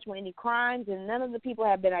officially charged with any crimes, and none of the people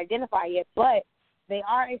have been identified yet, but they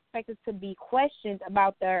are expected to be questioned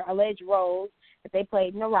about their alleged roles that they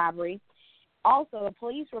played in the robbery. Also, the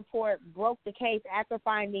police report broke the case after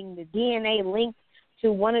finding the DNA linked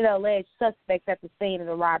to one of the alleged suspects at the scene of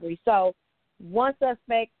the robbery. So, one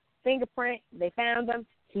suspect, fingerprint, they found him,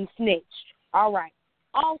 he snitched. All right.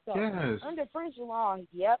 Also, under French law,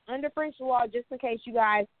 just in case you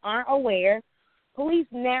guys aren't aware, police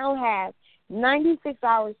now have 96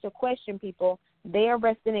 hours to question people they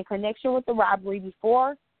arrested in connection with the robbery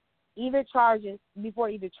before either charging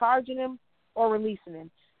them or releasing them.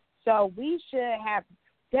 So we should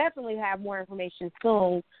definitely have more information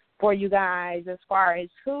soon for you guys as far as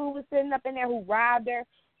who was sitting up in there, who robbed her,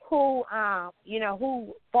 who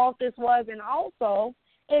fault this was, and also,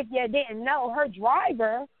 if you didn't know, her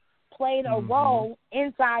driver played a role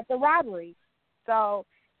inside the robbery. So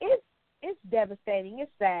it's devastating.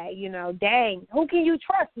 It's sad. Dang, who can you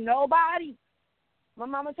trust? Nobody. My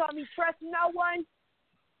mama told me trust no one.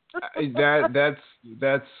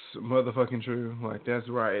 That's motherfucking true. Like, that's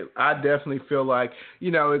right. I definitely feel like,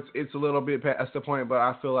 it's a little bit past the point, but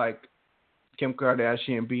I feel like Kim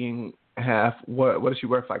Kardashian being half, what is she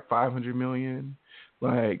worth, like $500 million?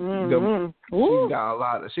 Like, she's got a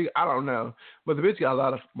lot of, I don't know, but the bitch got a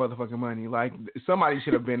lot of motherfucking money. Like, somebody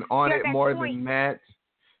should have been on it more than that.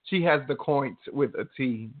 She has the coins with a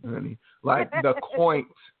T, honey. Like, the coins.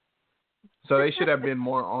 So they should have been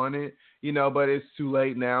more on it, but it's too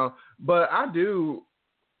late now. But I do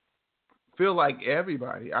feel like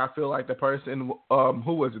everybody. I feel like the person,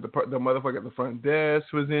 who was it? The motherfucker at the front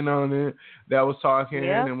desk was in on it, that was talking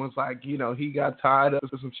and was like, he got tied up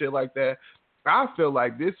or some shit like that. I feel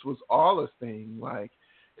like this was all a thing, like,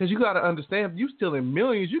 because you got to understand, if you stealing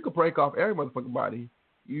millions, you could break off every motherfucking body.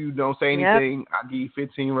 You don't say anything, I give you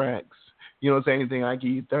 15 racks. You don't say anything, I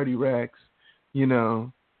give you 30 racks. And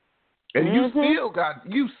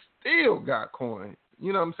you still got coin.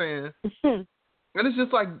 You know what I'm saying? And it's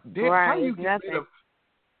just like, damn, how do you get rid of?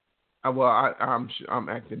 I'm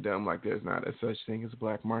acting dumb, like there's not a such thing as a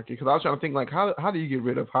black market. Because I was trying to think, like, how do you get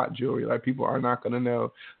rid of hot jewelry? Like, people are not going to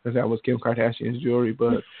know that was Kim Kardashian's jewelry,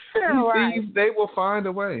 but they will find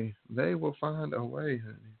a way. They will find a way,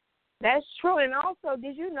 honey. That's true. And also,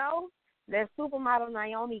 did you know that supermodel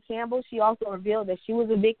Naomi Campbell, she also revealed that she was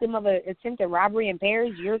a victim of an attempted robbery in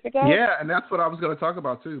Paris years ago? Yeah, and that's what I was going to talk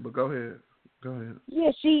about too, but go ahead.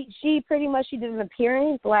 Yeah, she pretty much did an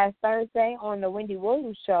appearance last Thursday on the Wendy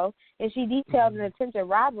Williams show, and she detailed an attempted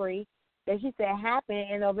robbery that she said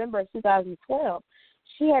happened in November of 2012.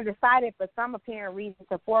 She had decided for some apparent reason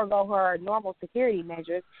to forego her normal security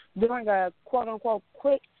measures during a quote-unquote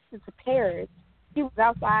quick visit to Paris. She was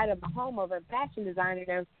outside of the home of her fashion designer.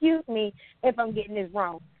 Now, excuse me if I'm getting this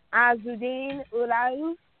wrong. Azudine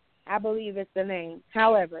Oulaou, I believe it's the name.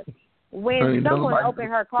 However, when someone opened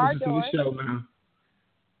her car door,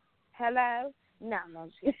 hello, no,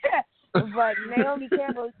 but Naomi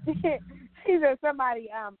Campbell, she said somebody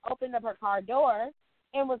opened up her car door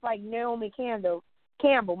and was like, Naomi Campbell,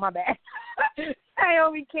 my bad,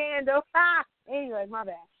 Naomi Campbell. Anyway, my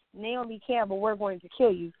bad. Naomi Campbell, we're going to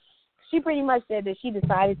kill you. she pretty much said that she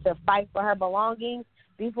decided to fight for her belongings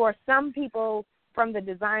before some people from the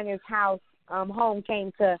designer's house home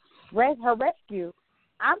came to her rescue.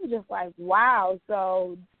 I'm just like, wow,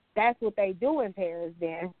 so that's what they do in Paris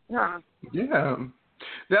then, huh? Yeah.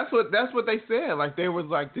 That's what they said. Like, they was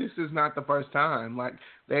like, this is not the first time. Like,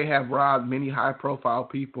 they have robbed many high-profile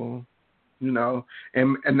people, you know.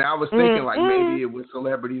 And I was thinking, like, maybe it was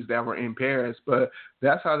celebrities that were in Paris. But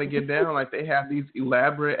that's how they get down. Like, they have these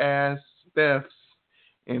elaborate-ass thefts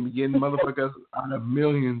and getting motherfuckers out of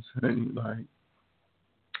millions. And, like,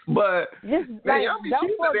 but just, man, I mean,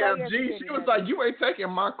 she's a damn G. She was like, you ain't taking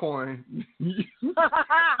my coin.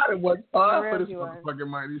 I didn't work hard for this motherfucking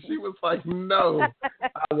money. She was like, no,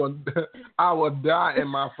 I will die in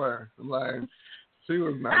my fur. Like, she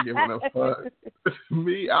was not giving a fuck.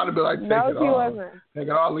 Me, I'd have been like, take it all. No, she wasn't. Take it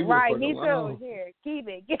all, leave right, it me alone. too. Here, keep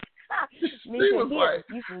it. She was like,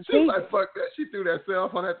 fuck that. She threw that cell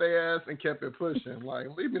phone at their ass and kept it pushing. Like,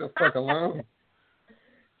 leave me the fuck alone.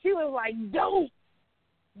 She was like, don't.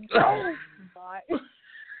 you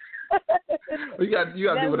got to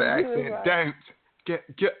do with an accent. Right. Don't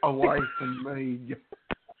get away from me. You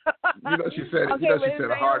know she said it. Okay, you know she said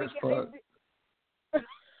the hardest part.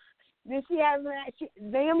 Did she have an accent?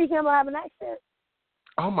 Naomi Campbell have an accent?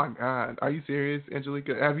 Oh my God, are you serious,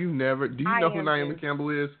 Angelica? Have you never? Do you know who Naomi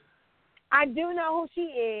Campbell is? I do know who she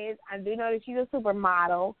is. I do know that she's a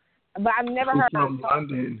supermodel, but I've never heard her.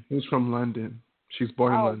 Who's from London? She's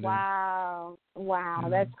born in London. Wow,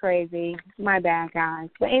 that's crazy. My bad, guys.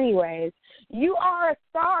 But anyways, you are a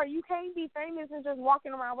star. You can't be famous and just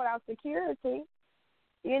walking around without security.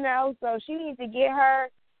 You know, so she needs to get her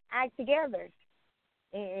act together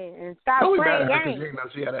and stop playing games. You know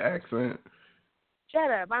she had an accent.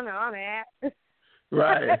 Shut up. I know I'm that.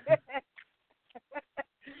 Right.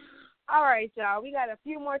 All right, y'all. We got a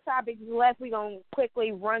few more topics left. We're going to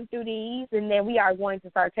quickly run through these, and then we are going to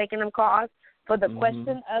start taking them calls for the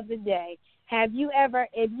question of the day. Have you ever,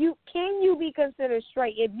 can you be considered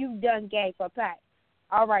straight if you've done gay for Pat?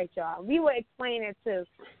 All right, y'all. We will explain it too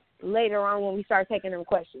later on when we start taking them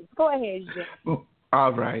questions. Go ahead, Jim.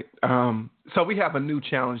 All right. So we have a new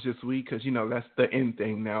challenge this week because, you know, that's the end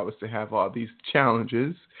thing now is to have all these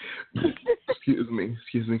challenges. Excuse me,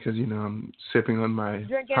 because, you know, I'm sipping on my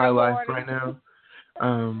High Life right now.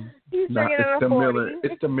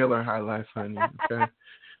 It's the Miller High Life, honey. Okay.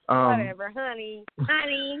 Whatever, honey.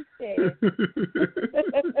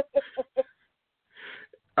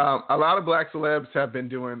 A lot of black celebs have been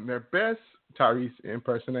doing their best Tyrese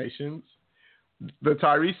impersonations. The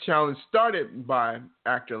Tyrese challenge started by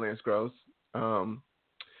actor Lance Gross.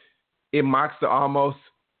 It mocks the almost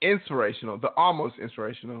inspirational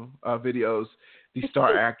videos the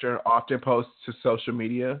star actor often posts to social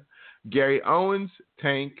media. Gary Owens,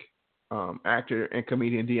 Tank, actor and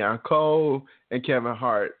comedian Deion Cole, and Kevin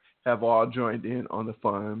Hart have all joined in on the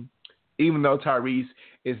fun, even though Tyrese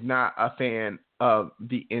is not a fan of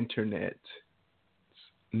the internet's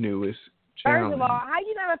newest challenge. First of all, how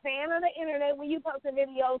you not a fan of the internet when you post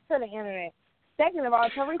videos to the internet? Second of all,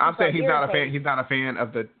 Tyrese. I'm saying he's not a fan. He's not a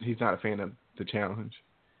fan of the challenge.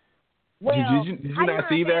 Well, did you not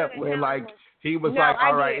see that where like he was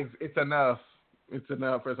all right, it's enough. It's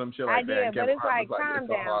enough for some shit like that. I did, but it's like, calm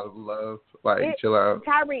down. It's a lot of love. Like, chill out.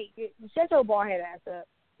 Tyrese, shut your bald head ass up.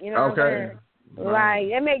 You know what I'm saying? Like,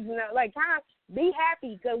 it makes like kind of be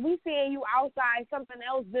happy because we seeing you outside something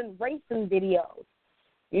else than racing videos.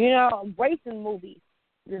 You know, racing movies.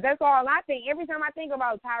 That's all I think. Every time I think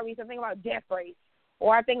about Tyrese, I think about Death Race,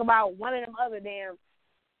 or I think about one of them other damn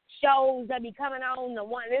shows that be coming on. The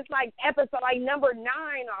one it's like episode like number 9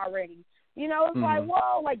 already. You know, it's like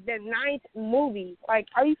whoa, like the 9th movie. Like,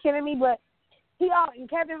 are you kidding me? But and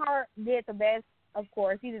Kevin Hart did the best. Of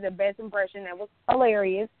course, he did the best impression. That was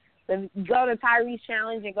hilarious. So go to Tyrese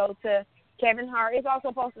Challenge and go to Kevin Hart. It's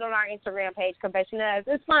also posted on our Instagram page, Confession Us.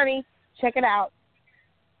 It's funny. Check it out.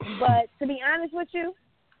 But to be honest with you,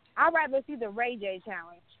 I'd rather see the Ray J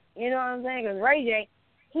Challenge. You know what I'm saying? Because Ray J,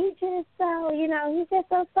 he's just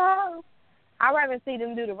so soft. I'd rather see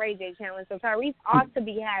them do the Ray J Challenge. So Tyrese ought to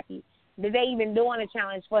be happy that they even doing a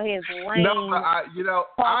challenge for his lame. No, I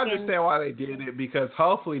understand why they did it because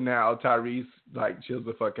hopefully now Tyrese like chills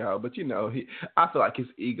the fuck out. But I feel like his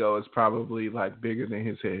ego is probably like bigger than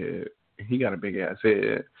his head. He got a big ass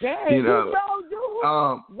head. Yeah, you know. He so do.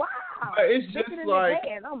 Wow. But it's just like,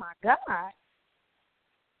 oh my God.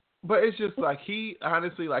 But it's just like he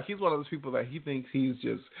honestly, like he's one of those people that he thinks he's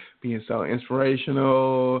just being so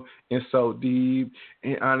inspirational and so deep.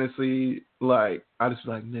 And honestly, like I just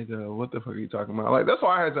be like, nigga, what the fuck are you talking about? Like that's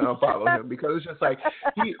why I had to unfollow him because it's just like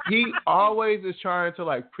he always is trying to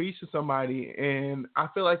like preach to somebody, and I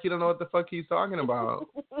feel like you don't know what the fuck he's talking about.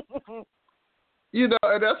 You know,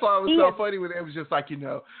 and that's why it was so funny when it was just like, you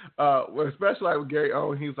know, especially like with Gary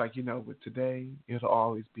Owen, he was like, you know, with today, it'll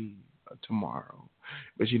always be tomorrow.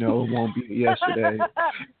 But, you know, it won't be yesterday.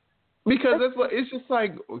 Because that's what, it's just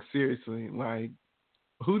like, seriously, like,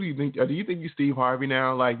 who do you think, do you think you Steve Harvey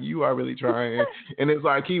now? Like, you are really trying. And it's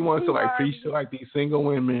like, he wants to, like, preach to, like, these single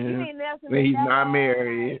women. And he's not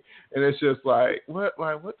married. And it's just like, what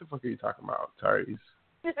the fuck are you talking about, Tyrese?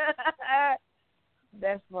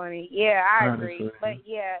 That's funny. Yeah, I agree. Honestly. But,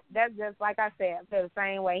 yeah, that's just, like I said, I feel the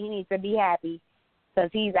same way. He needs to be happy because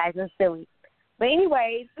he's acting silly. But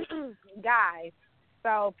anyways, guys,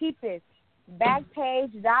 so peep this.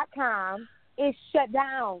 Backpage.com is shut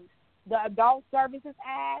down. The adult services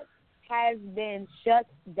ad has been shut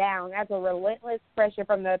down as a relentless pressure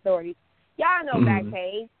from the authorities. Y'all know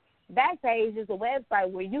Backpage. Backpage is a website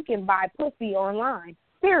where you can buy pussy online.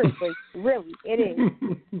 Seriously, really, it is.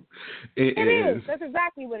 It is. That's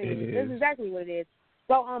exactly what it is. That's exactly what it is.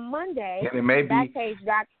 So on Monday, and it may Backpage.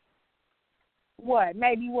 What?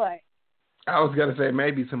 Maybe what? I was going to say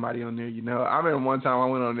maybe somebody on there, you know. I remember one time I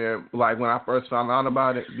went on there, like, when I first found out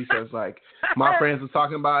about it because, like, my friends were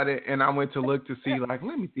talking about it, and I went to look to see, like,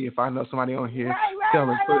 let me see if I know somebody on here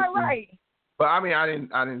selling pussy. Right. But, I mean, I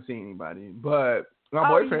didn't see anybody. But my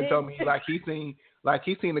boyfriend told me, like, he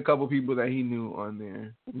seen a couple people that he knew on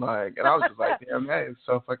there. Like, and I was just like, damn, that is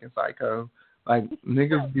so fucking psycho. Like,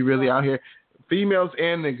 niggas be really out here. Females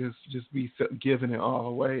and niggas just be giving it all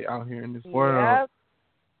away out here in this world. Yep.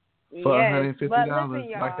 For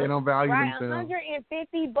 $150, like they don't value themselves.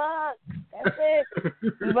 $150. That's it.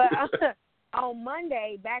 But on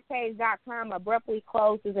Monday, Backpage.com abruptly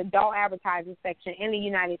closed its adult advertising section in the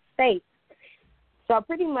United States. So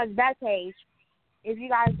pretty much Backpage, if you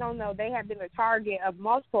guys don't know, they have been the target of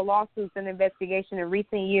multiple lawsuits and investigation in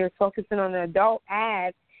recent years focusing on the adult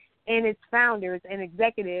ads and its founders and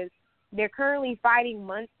executives. They're currently fighting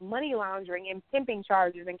money laundering and pimping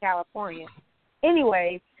charges in California.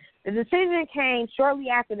 Anyways, the decision came shortly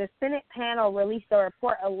after the Senate panel released a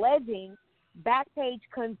report alleging Backpage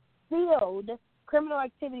concealed criminal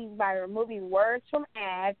activities by removing words from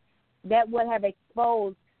ads that would have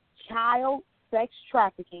exposed child sex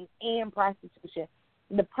trafficking and prostitution.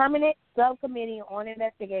 The Permanent Subcommittee on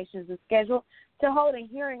Investigations is scheduled to hold a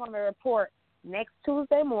hearing on the report next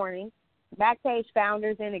Tuesday morning. Backpage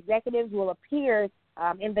founders and executives will appear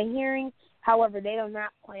in the hearing. However, they do not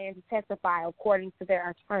plan to testify, according to their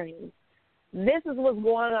attorneys. This is what's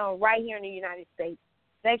going on right here in the United States.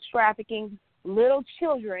 Sex trafficking, little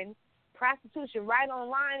children, prostitution right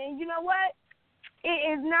online. And you know what?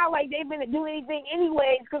 It is not like they've been doing anything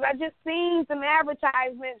anyways, because I just seen some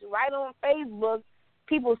advertisements right on Facebook,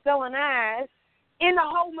 people selling ass in the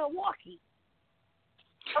whole Milwaukee.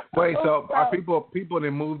 Wait, so are people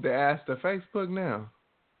that moved the ass to Facebook now?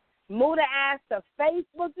 Move the ass to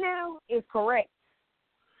Facebook now is correct.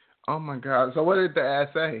 Oh, my God. So what did the ass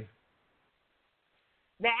say?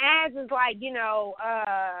 The ass is like, you know,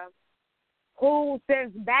 who,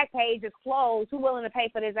 since Backpage is closed, who willing to pay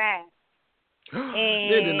for this ass?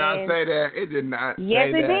 And it did not say that. It did not say that. Yes,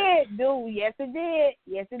 it did, dude. Yes, it did.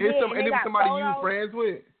 Yes, it did. And it was somebody you were friends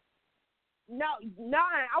with? No,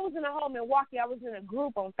 I was in a whole Milwaukee. I was in a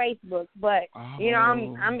group on Facebook, but you know,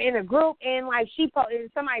 I'm in a group, and like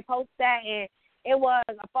somebody posted that, and it was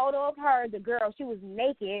a photo of her, the girl. She was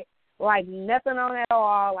naked, like nothing on at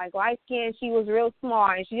all, like light skin. She was real small,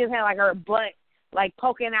 and she just had like her butt like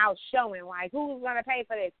poking out, showing. Like, who's gonna pay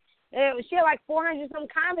for this? And she had like 400 some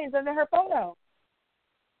comments under her photo.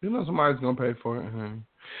 You know somebody's gonna pay for it, honey.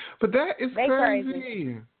 But that is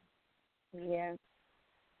crazy. Yeah.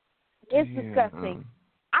 It's disgusting.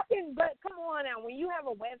 But come on now, when you have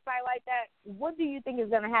a website like that, what do you think is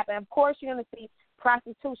going to happen? Of course, you're going to see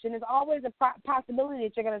prostitution. There's always a possibility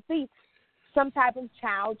that you're going to see some type of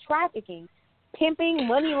child trafficking, pimping,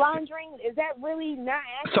 money laundering. Is that really not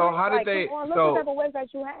accurate? So how did they? Come on, look at the website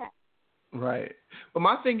you have. Right. But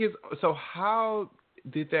my thing is, so how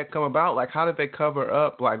did that come about? Like, how did they cover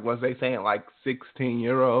up? Like, was they saying like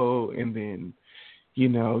 16-year-old, and then, you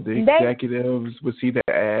know, the executives would see the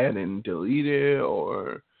ad and delete it,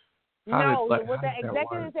 or what the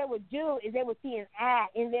executives they would do is they would see an ad,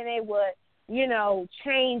 and then they would, you know,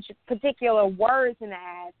 change particular words in the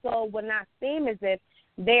ad, so it would not seem as if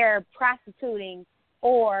they're prostituting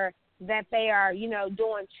or that they are,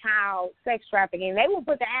 doing child sex trafficking. They will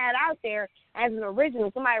put the ad out there as an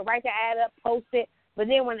original. Somebody write the ad up, post it, but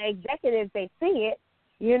then when the executives, they see it,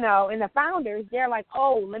 and the founders, they're like,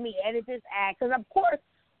 oh, let me edit this ad. Because, of course,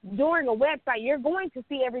 during a website, you're going to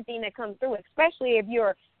see everything that comes through, especially if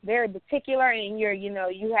you're very particular and you're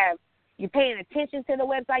paying attention to the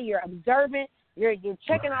website, you're observant, you're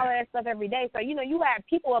checking all of that stuff every day. So, you have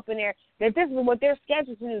people up in there that this is what they're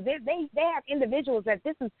scheduled to do. They have individuals that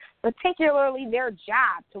this is particularly their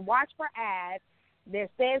job, to watch for ads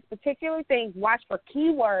that says particular things, watch for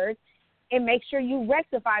keywords, and make sure you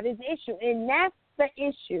rectify this issue. And that's the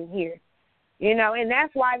issue here, and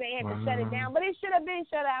that's why they had to shut it down. But it should have been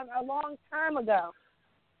shut down a long time ago.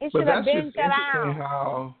 It should have been shut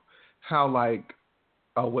down. How like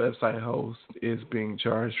a website host is being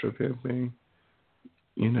charged for pimping.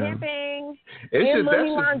 Pimping, it's money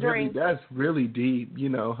laundering. That's really deep.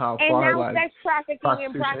 How and far now like sex trafficking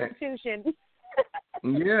and prostitution.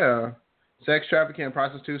 Yeah, sex trafficking and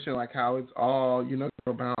prostitution, like how it's all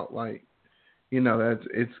about like that's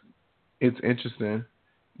it's interesting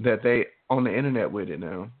that they on the internet with it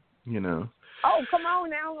now. Oh, come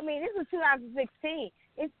on now! I mean, this is 2016.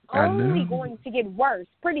 It's only going to get worse.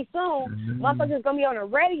 Pretty soon, motherfuckers gonna be on the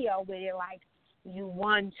radio with it like, you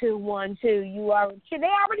 1212. You are. They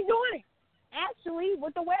already doing it. Actually,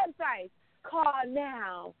 with the website, call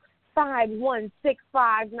now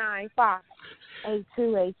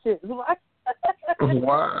 516-595-8282.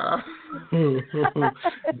 Wow.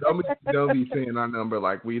 don't be saying our number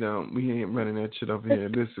like we ain't running that shit over here.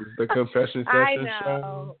 This is the confession session. I know.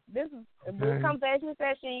 Show. This is the confession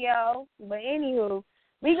session, yo. But anywho,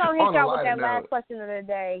 we gonna hit y'all with that last question of the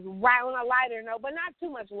day. Right on a lighter note, but not too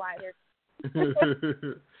much lighter.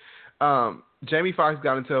 Jamie Foxx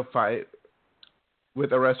got into a fight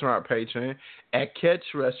with a restaurant patron at Catch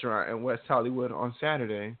Restaurant in West Hollywood on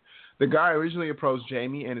Saturday. The guy originally approached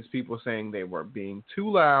Jamie and his people saying they were being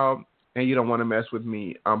too loud and you don't want to mess with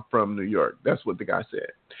me. I'm from New York. That's what the guy said.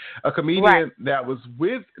 A comedian that was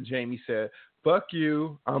with Jamie said, fuck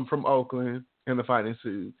you, I'm from Oakland, and the fight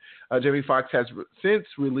ensued. Jamie Foxx has since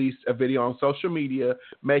released a video on social media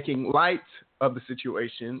making light of the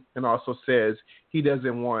situation and also says he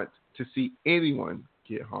doesn't want to see anyone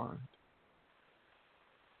get harmed.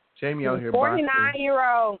 Jamie out here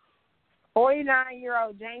 49-year-old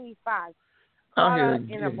Jamie Foxx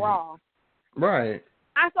in a brawl. Right.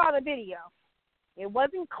 I saw the video. It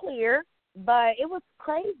wasn't clear, but it was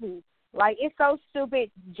crazy. Like, it's so stupid.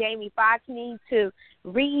 Jamie Foxx needs to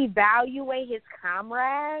reevaluate his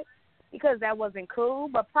comrade because that wasn't cool,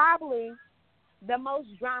 but probably the most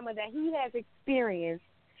drama that he has experienced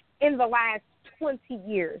in the last 20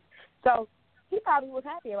 years. So he probably was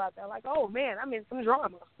happy about that. Like, oh, man, I'm in some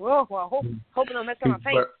drama. Well, hoping I'm messing my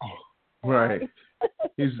face. Right.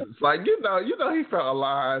 He's like, he felt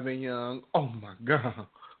alive and young. Oh, my God.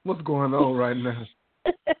 What's going on right now?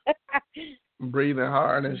 Breathing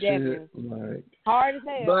hard and shit. Like, hard as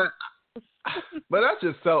hell. But that's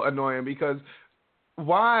just so annoying because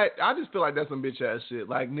why? I just feel like that's some bitch ass shit.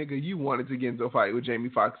 Like, nigga, you wanted to get into a fight with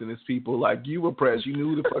Jamie Foxx and his people. Like, you were pressed. You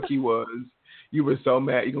knew who the fuck he was. You were so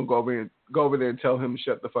mad. You're going to go over there and tell him to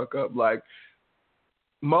shut the fuck up. Like,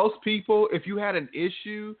 most people, if you had an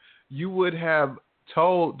issue, you would have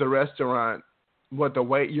told the restaurant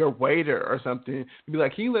your waiter or something, be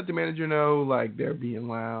like, can you let the manager know, like, they're being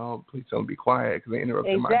loud? Please don't be quiet because they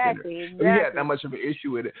interrupted my dinner. Exactly. We had that much of an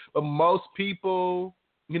issue with it. But most people,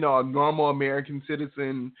 a normal American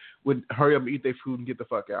citizen would hurry up and eat their food and get the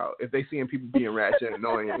fuck out. If they seeing people being ratchet and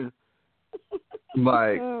annoying,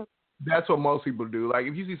 like, that's what most people do. Like,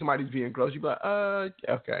 if you see somebody's being gross, you be like,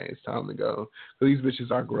 okay, it's time to go. So these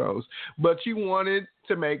bitches are gross. But you wanted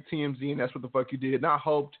to make TMZ, and that's what the fuck you did. And I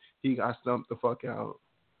hoped he got stumped the fuck out.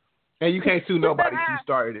 And you can't sue nobody if you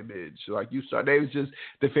started it, bitch. Like, they was just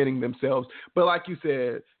defending themselves. But like you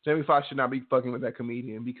said, Jamie Foxx should not be fucking with that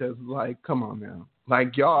comedian because, like, come on now.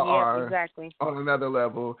 Like, y'all are on another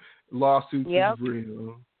level. Lawsuits is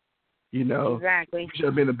real. Exactly. You should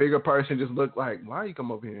have been a bigger person. Just look like, why you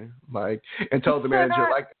come over here? Like, and told the manager,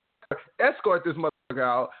 like, escort this motherfucker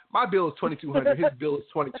out. My bill is $2,200. His bill is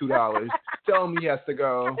 $22. Tell him he has to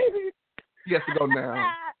go. He has to go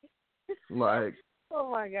now. Like,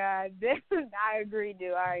 oh my God, I agree,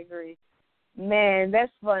 dude. I agree. Man,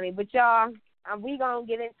 that's funny. But y'all, we gonna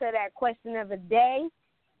get into that question of the day.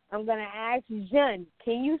 I'm gonna ask Jun,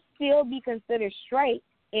 can you still be considered straight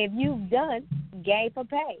if you've done gay for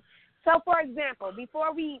pay? So, for example,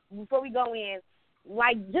 before we go in,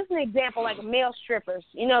 like, just an example, like male strippers.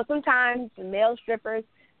 Sometimes male strippers,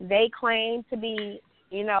 they claim to be,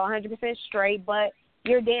 100% straight, but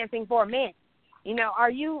you're dancing for a man. Can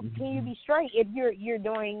you be straight if you're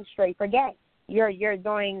doing straight for gay? You're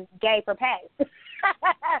doing gay for pay. But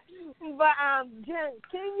can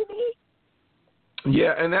you be?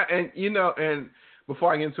 Yeah, and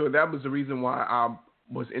before I get into it, that was the reason why I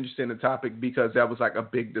was interested in the topic, because that was like a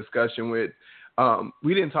big discussion with.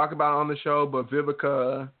 We didn't talk about it on the show, but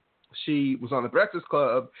Vivica, she was on the Breakfast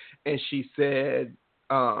Club, and she said,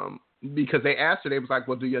 because they asked her, they was like,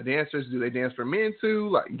 well, do your dancers, do they dance for men too,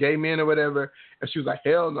 like gay men or whatever? And she was like,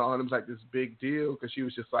 hell no. And it was like this big deal, because she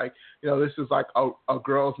was just like, this is like a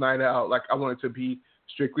girls' night out. Like, I want it to be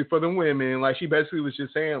strictly for the women. Like, she basically was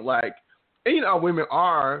just saying, like, and women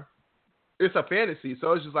are, it's a fantasy.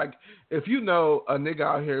 So it's just like, if a nigga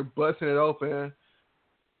out here busting it open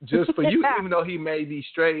just for you, even though he may be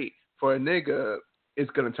straight, for a nigga, it's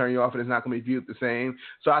going to turn you off and it's not going to be viewed the same.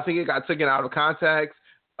 So I think it got taken out of context.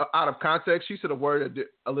 She should have worded it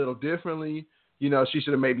a little differently. She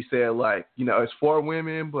should have maybe said, like, it's for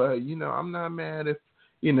women, but, I'm not mad if,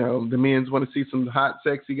 the men's want to see some hot,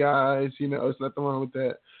 sexy guys. It's nothing wrong with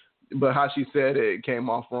that. But how she said it came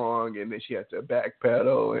off wrong, and then she had to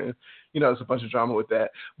backpedal, and, there's a bunch of drama with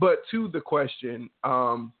that. But to the question,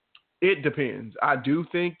 it depends. I do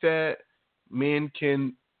think that men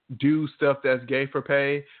can do stuff that's gay for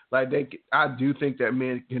pay. Like, I do think that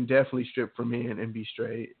men can definitely strip for men and be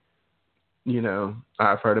straight.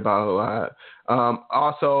 I've heard about it a lot.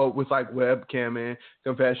 Also with like webcamming,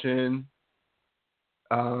 confession,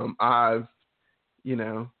 I've,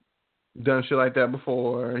 done shit like that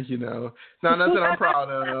before, It's not nothing I'm proud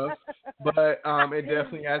of, but it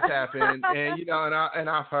definitely has happened. And and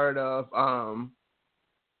I've heard of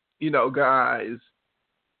guys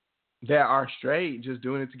that are straight just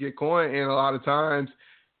doing it to get coin. And a lot of times,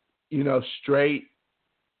 straight,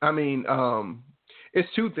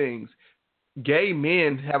 it's two things. Gay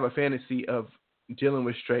men have a fantasy of dealing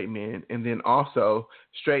with straight men, and then also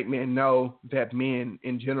straight men know that men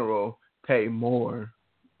in general pay more.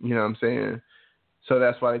 You know what I'm saying? So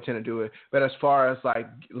that's why they tend to do it. But as far as like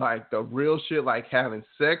the real shit, like having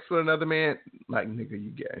sex with another man, like, nigga, you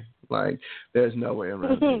gay. Like, there's no way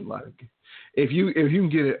around it. Like, if you can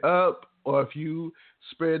get it up, or if you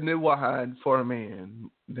spreading it wide for a man,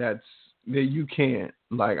 that you can't.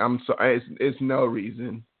 Like, I'm sorry, it's no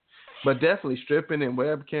reason. But definitely stripping and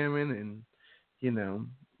webcamming and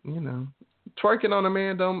twerking on a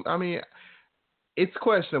man it's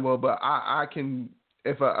questionable. But I can.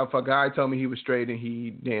 If a guy told me he was straight and he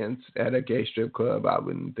danced at a gay strip club, I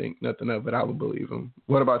wouldn't think nothing of it. I would believe him.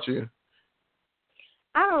 What about you?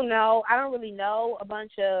 I don't know. I don't really know a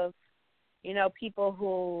bunch of, people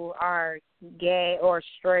who are gay or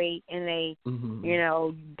straight and they,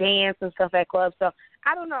 dance and stuff at clubs. So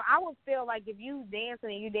I don't know. I would feel like if you dancing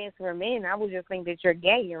and you dance for men, I would just think that you're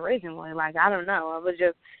gay originally. Like, I don't know.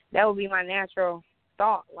 That would be my natural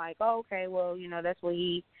thought. Like, oh, okay, well, that's what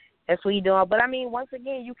he doing. But once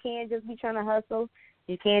again, you can't just be trying to hustle.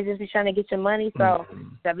 You can't just be trying to get your money. So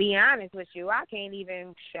to be honest with you, I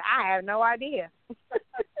have no idea.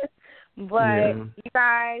 But you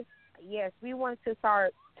guys, yes, we want to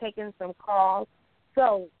start taking some calls.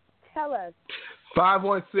 So tell us.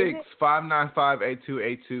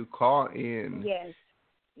 516-595-8282. Call in.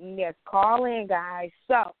 Yes, call in, guys.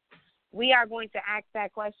 So we are going to ask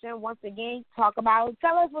that question once again. Tell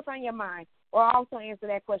us what's on your mind. Or also answer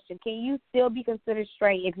that question. Can you still be considered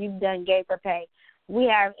straight if you've done gay for pay? We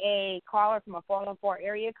have a caller from a 414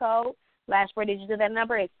 area code. Last 4 digits of that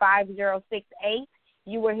number is 5068.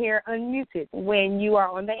 You were here unmuted when you are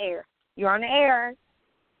on the air. You're on the air.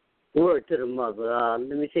 Word to the mother.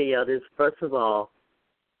 Let me tell y'all this. First of all,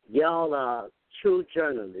 y'all are true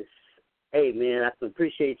journalists. Hey, man, I can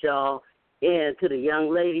appreciate y'all. And to the young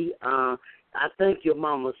lady, I think your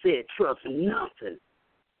mama said trust nothing.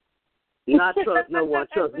 Not trust no one,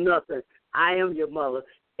 trust nothing. I am your mother.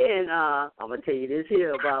 And I'm going to tell you this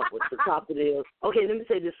here about what the topic is. Okay, let me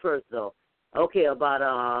say this first, though. Okay, about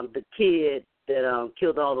the kid that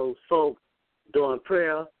killed all those folks during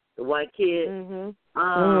prayer, the white kid.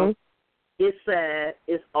 It's sad.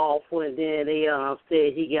 It's awful. And then they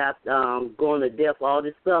said he got going to death, all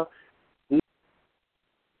this stuff.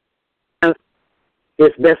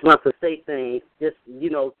 It's best not to say things. Just,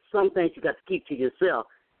 some things you got to keep to yourself.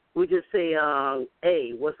 We just say,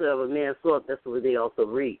 hey, whatsoever man soweth, that's what they also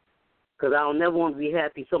reap. Because I don't never want to be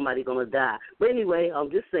happy somebody going to die. But anyway,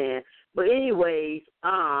 I'm just saying. But anyways,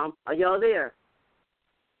 are y'all there?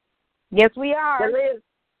 Yes, we are.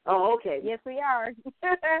 Oh, okay. Yes, we are.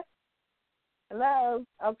 Hello.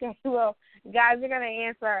 Okay, well, guys, we're going to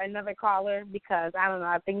answer another caller because, I don't know,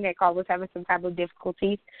 I think that caller was having some type of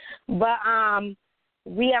difficulties. But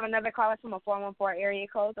We have another caller from a 414 area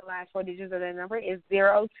code. The last 4 digits of that number is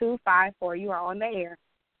 0254. You are on the air.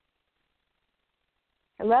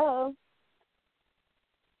 Hello?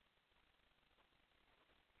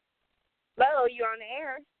 Hello, you're on the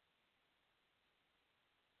air.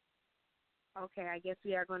 Okay, I guess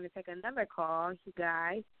we are going to take another call, you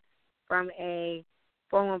guys, from a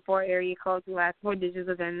 414 area code. The last 4 digits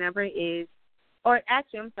of that number is,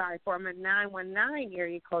 from a 919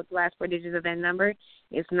 area code. The last 4 digits of that number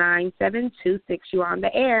is 9726. You are on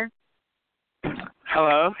the air.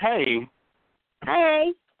 Hello. Hey.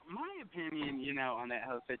 Hey. My opinion, on that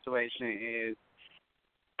whole situation is,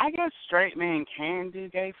 I guess straight men can do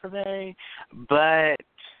gay for gay, but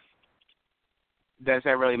does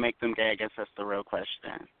that really make them gay? I guess that's the real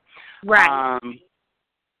question. Right.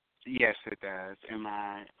 Yes, it does, in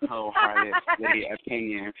my wholehearted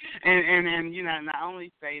opinion. And not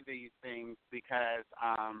only say these things because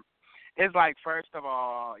it's like, first of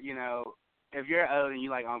all, if you're old and you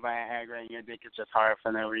like on Viagra and your dick is just hard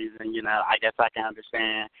for no reason, I guess I can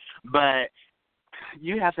understand. But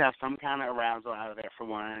you have to have some kind of arousal out of there for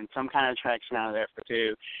one, some kind of attraction out of there for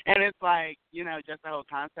two. And it's like, just the whole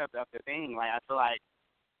concept of the thing. Like, I feel like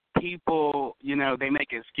people, they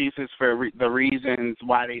make excuses for the reasons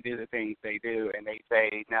why they do the things they do, and they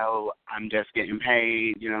say, no, I'm just getting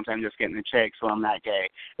paid, I'm just getting a check, so I'm not gay.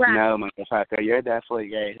 Right. No, motherfucker, you're definitely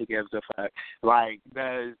gay. Who gives a fuck? Like,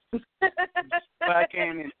 does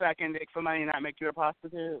fucking and sucking dick for money not make you a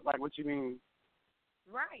prostitute? Like, what you mean?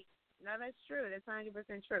 Right. No, that's true. That's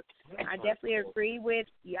 100% true. I definitely agree with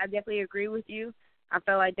you. I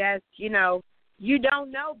feel like that's, you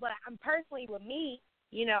don't know, but I'm personally with me,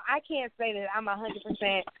 I can't say that I'm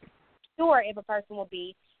 100% sure if a person will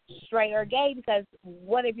be straight or gay, because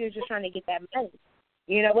what if you're just trying to get that money?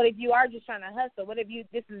 What if you are just trying to hustle? What if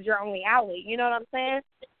this is your only outlet? You know what I'm saying?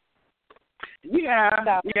 Yeah,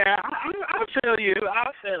 I feel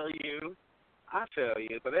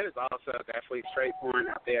you. But there's also definitely straight porn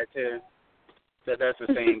out there, too. So that's the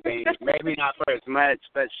same thing. Maybe not for as much,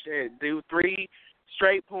 but shit, do 3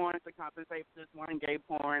 straight porn to compensate for this one gay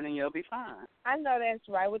porn, and you'll be fine. I know that's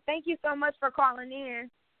right. Well, thank you so much for calling in.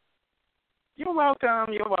 You're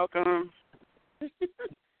welcome.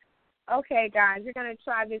 Okay, guys, we're going to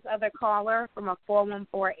try this other caller from a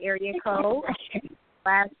 414 area code.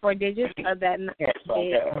 Last 4 digits of that number is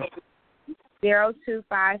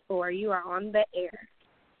 0254. You are on the air.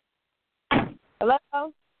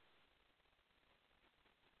 Hello?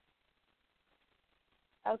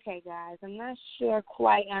 Okay, guys, I'm not sure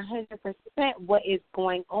quite 100% what is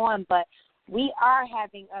going on, but we are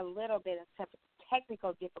having a little bit of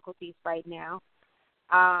technical difficulties right now.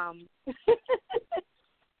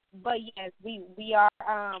 But, yes, we are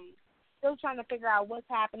still trying to figure out what's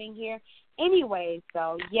happening here. Anyway,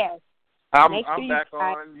 so, yes. I'm back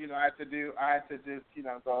on. I have to just,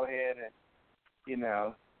 go ahead and,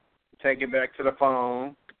 take it back to the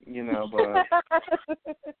phone, but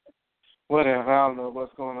whatever. I don't know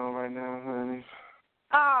what's going on right now, honey.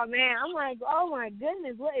 Oh, man. I'm like, oh, my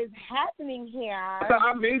goodness, what is happening here? So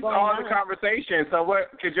I missed all the conversation. So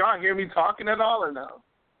what, could y'all hear me talking at all or no?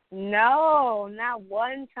 No, not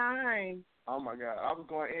one time. Oh, my God. I was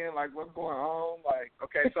going in like, what's going on? Like,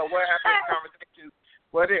 okay, so what happened in the conversation?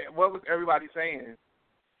 What was everybody saying?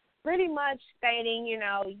 Pretty much stating,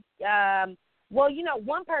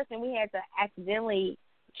 one person we had to accidentally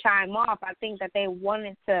chime off. I think that they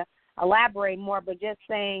wanted to elaborate more, but just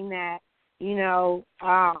saying that,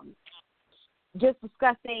 just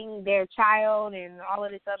discussing their child and all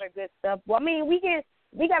of this other good stuff. Well, I mean, we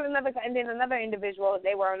got another individual,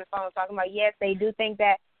 they were on the phone talking about, yes, they do think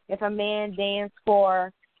that if a man dance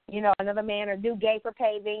for, another man or do gay for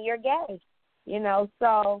pay, then you're gay.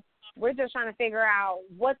 So we're just trying to figure out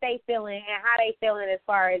what they feeling and how they feeling as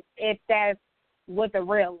far as if that's what the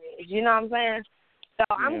real is. You know what I'm saying? So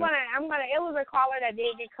yeah. I'm gonna. It was a caller that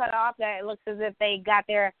did get cut off. That it looks as if they got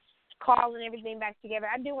their call and everything back together.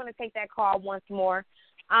 I do want to take that call once more.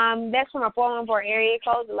 That's from a 414 area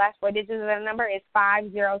code. The last 4 digits of that number is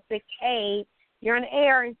 5068. You're on the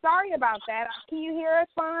air, and sorry about that. Can you hear us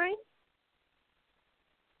fine?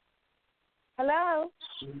 Hello?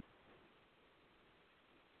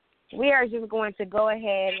 We are just going to go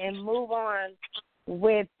ahead and move on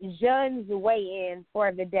with Jean's weigh-in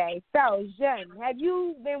for the day. So, Jean, have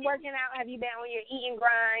you been working out? Have you been on your eating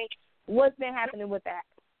grind? What's been happening with that?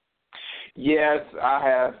 Yes, I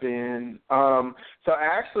have been. So,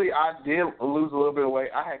 actually, I did lose a little bit of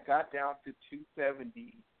weight. I had got down to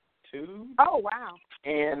 272. Oh, wow.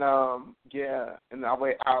 And, and I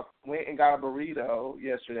went and got a burrito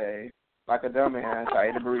yesterday. like a dumbass. I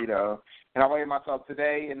ate a burrito, and I weighed myself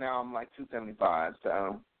today, and now I'm like 275.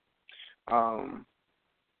 So,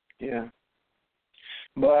 yeah.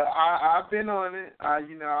 But I've been on it. I've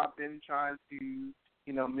been trying to,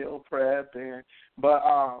 meal prep, but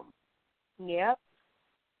Yep.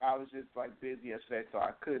 I was just like busy yesterday, so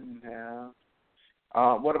I couldn't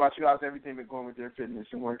have. What about you? How's everything been going with your fitness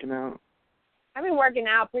and working out? I've been working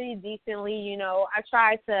out pretty decently. I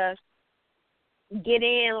try to get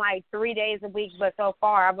in like 3 days a week, but so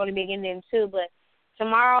far I've only been getting in 2. But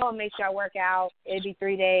tomorrow I'll make sure I work out. It'll be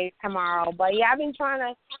 3 days tomorrow. But yeah, I've been trying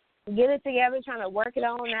to get it together, trying to work it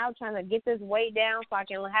on now, trying to get this weight down so I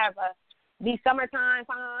can be summertime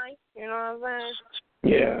fine. You know what I'm saying?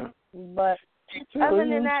 Yeah. But other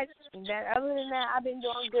than that, I've been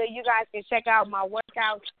doing good. You guys can check out my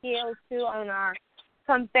workout skills too on our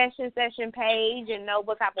confession session page and know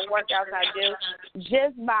what type of workouts I do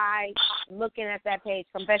just by looking at that page,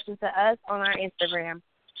 Confession to Us, on our Instagram.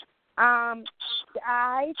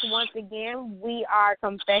 Guys, once again, we are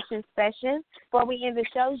Confession Session. Before we end the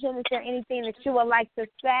show, Jen, is there anything that you would like to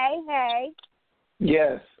say? Hey.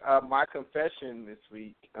 Yes, my confession this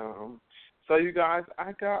week. So you guys,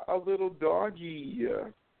 I got a little doggy.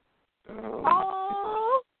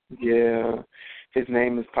 Oh. Yeah. His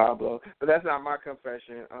name is Pablo, but that's not my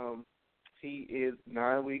confession. He is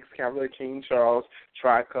 9 weeks, Cavalier King Charles,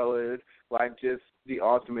 tricolored, like just the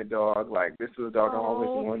ultimate dog. Like this is a dog I always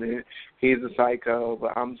wanted. He's a psycho,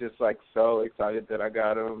 but I'm just like so excited that I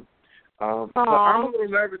got him. But I'm a little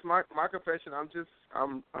nervous. My confession,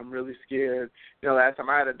 I'm really scared. Last time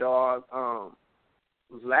I had a dog,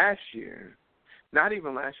 was last year. Not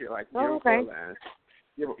even last year, like before last.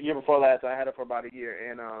 Year before last, I had it for about a year,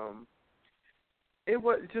 and it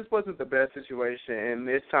just wasn't the best situation. And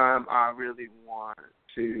this time, I really want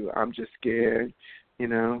to. I'm just scared, I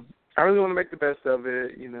really want to make the best of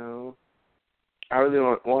it, I really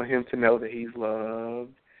want him to know that he's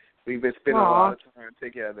loved. We've been spending a lot of time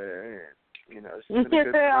together, and it's just been a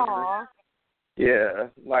good time. Yeah,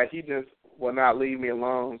 like he just will not leave me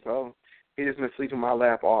alone, so he just been sleeping in my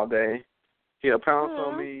lap all day. He'll pounce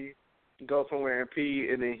on me, go somewhere and pee,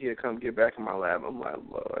 and then he'll come get back in my lap. I'm like,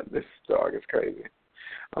 Lord, this dog is crazy.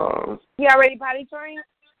 You already potty trained?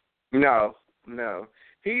 No.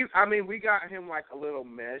 We got him like a little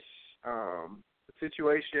mesh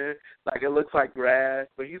situation. Like it looks like grass,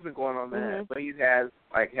 but he's been going on that. Mm-hmm. But he has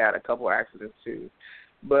had a couple accidents too.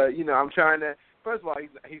 But I'm trying to. First of all,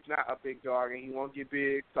 he's not a big dog, and he won't get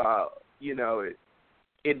big. So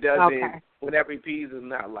it doesn't. Okay. Whenever he pees, it's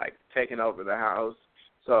not like taking over the house.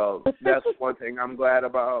 So that's one thing I'm glad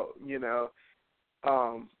about.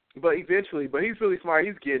 But eventually, he's really smart.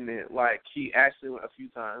 He's getting it. Like he actually went a few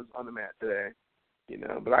times on the mat today.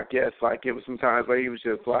 But I guess like it was some times where he was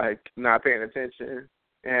just like not paying attention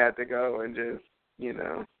and had to go and just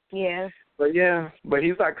Yeah. But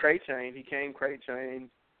he's like crate trained. He came crate trained.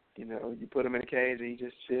 You put him in a cage and he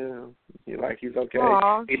just chill. He's okay.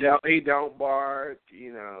 Aww. He don't bark.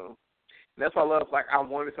 That's what I love. Like I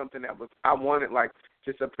wanted like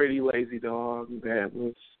just a pretty lazy dog that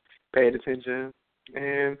was paid attention.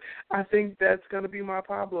 And I think that's gonna be my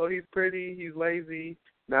Pablo. He's pretty. He's lazy.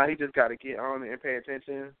 Now he just got to get on it and pay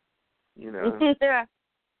attention.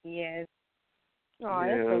 Yes. Oh,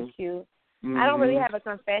 that's so cute. Mm-hmm. I don't really have a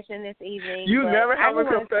confession this evening. You never have a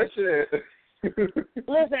confession.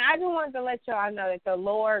 Listen, I just wanted to let y'all know that the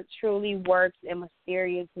Lord truly works in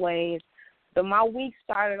mysterious ways. So my week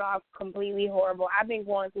started off completely horrible. I've been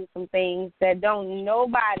going through some things that don't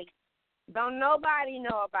nobody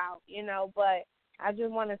know about, but I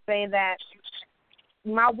just want to say that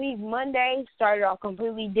my week Monday started off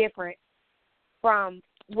completely different from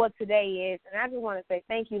what today is. And I just want to say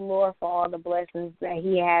thank you, Lord, for all the blessings that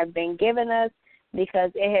he has been giving us,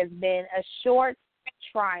 because it has been a short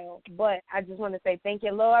trial. But I just want to say thank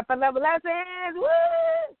you, Lord, for the blessings. Woo!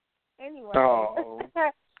 Anyway.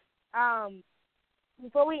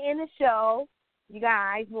 Before we end the show, you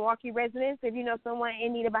guys, Milwaukee residents, if you know someone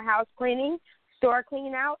in need of a house cleaning, store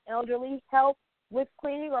clean out, elderly help with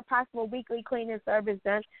cleaning, or possible weekly cleaning service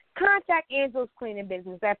done, contact Angel's Cleaning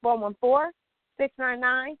Business at 414-699-5068,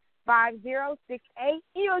 and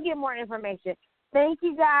you'll get more information. Thank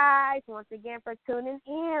you guys once again for tuning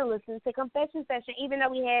in, listening to Confession Session, even though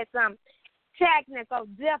we had some technical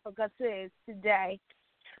difficulties today.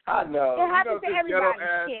 I know. It happens to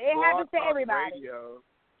everybody. It happens to everybody.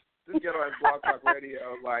 This ghetto ass Blog Talk Radio,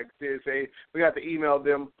 like seriously, we have to email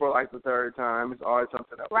them for like the third time. It's always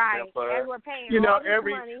something else. Right, and we're paying all this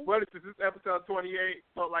money. What is this? This is episode 28.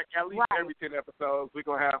 So like at least every 10 episodes, we're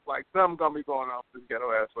gonna have like something gonna be going on this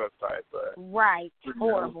ghetto ass website. But right,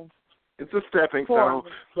 horrible. It's a stepping Forward.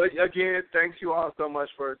 stone. But again, thanks you all so much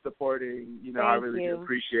for supporting. I really do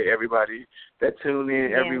appreciate everybody that tune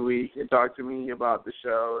in every week and talk to me about the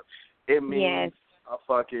show. It means a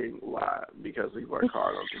fucking lot because we work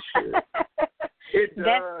hard on this shit. It does.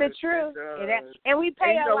 That's the truth. And we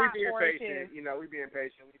pay a lot we being for patient. it, too. We being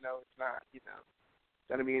patient. We know it's not,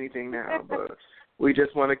 going to be anything now. But we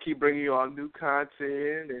just want to keep bringing you all new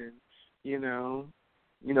content and,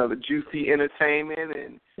 the juicy entertainment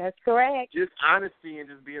and that's correct. Just honesty and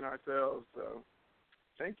just being ourselves. So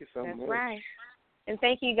thank you so much. That's right. And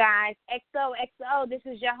thank you guys. XOXO, this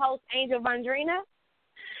is your host, Angel Vondrina.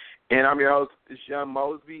 And I'm your host, Sean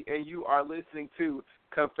Mosby, and you are listening to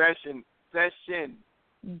Confession Session.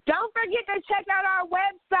 Don't forget to check out our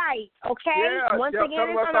website, okay? Yeah, Once again,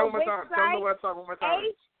 it's on our website. Tell me the website one more time.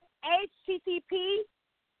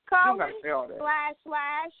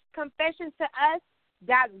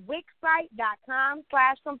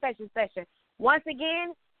 http://confessionstous.wixsite.com/confession session. Once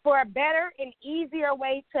again, for a better and easier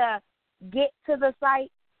way to get to the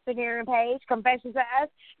site, Instagram page, Confessions to Us,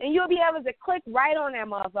 and you'll be able to click right on that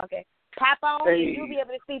motherfucker. Tap on, and you'll be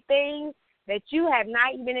able to see things that you have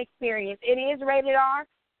not even experienced. It is rated R,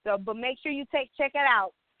 but make sure you check it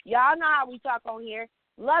out. Y'all know how we talk on here.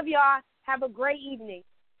 Love y'all. Have a great evening.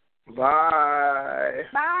 Bye.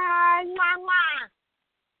 Bye. Mwah, mwah.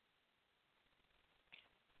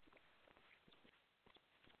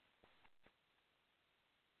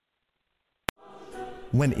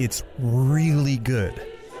 When it's really good,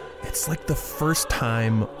 it's like the first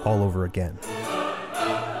time all over again.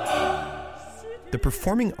 The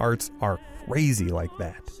performing arts are crazy like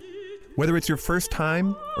that. Whether it's your first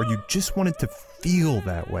time or you just wanted to feel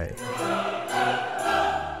that way,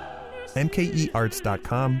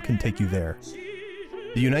 MKEArts.com can take you there.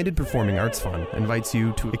 The United Performing Arts Fund invites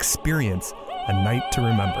you to experience a night to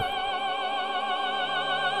remember.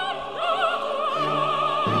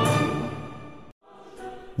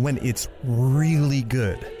 When it's really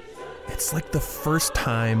good, it's like the first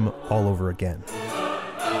time all over again.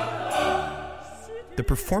 The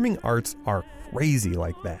performing arts are crazy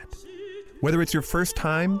like that. Whether it's your first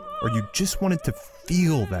time or you just wanted to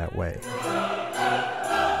feel that way,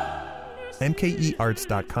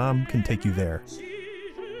 MKEArts.com can take you there.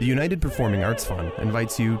 The United Performing Arts Fund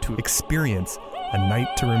invites you to experience a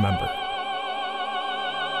night to remember.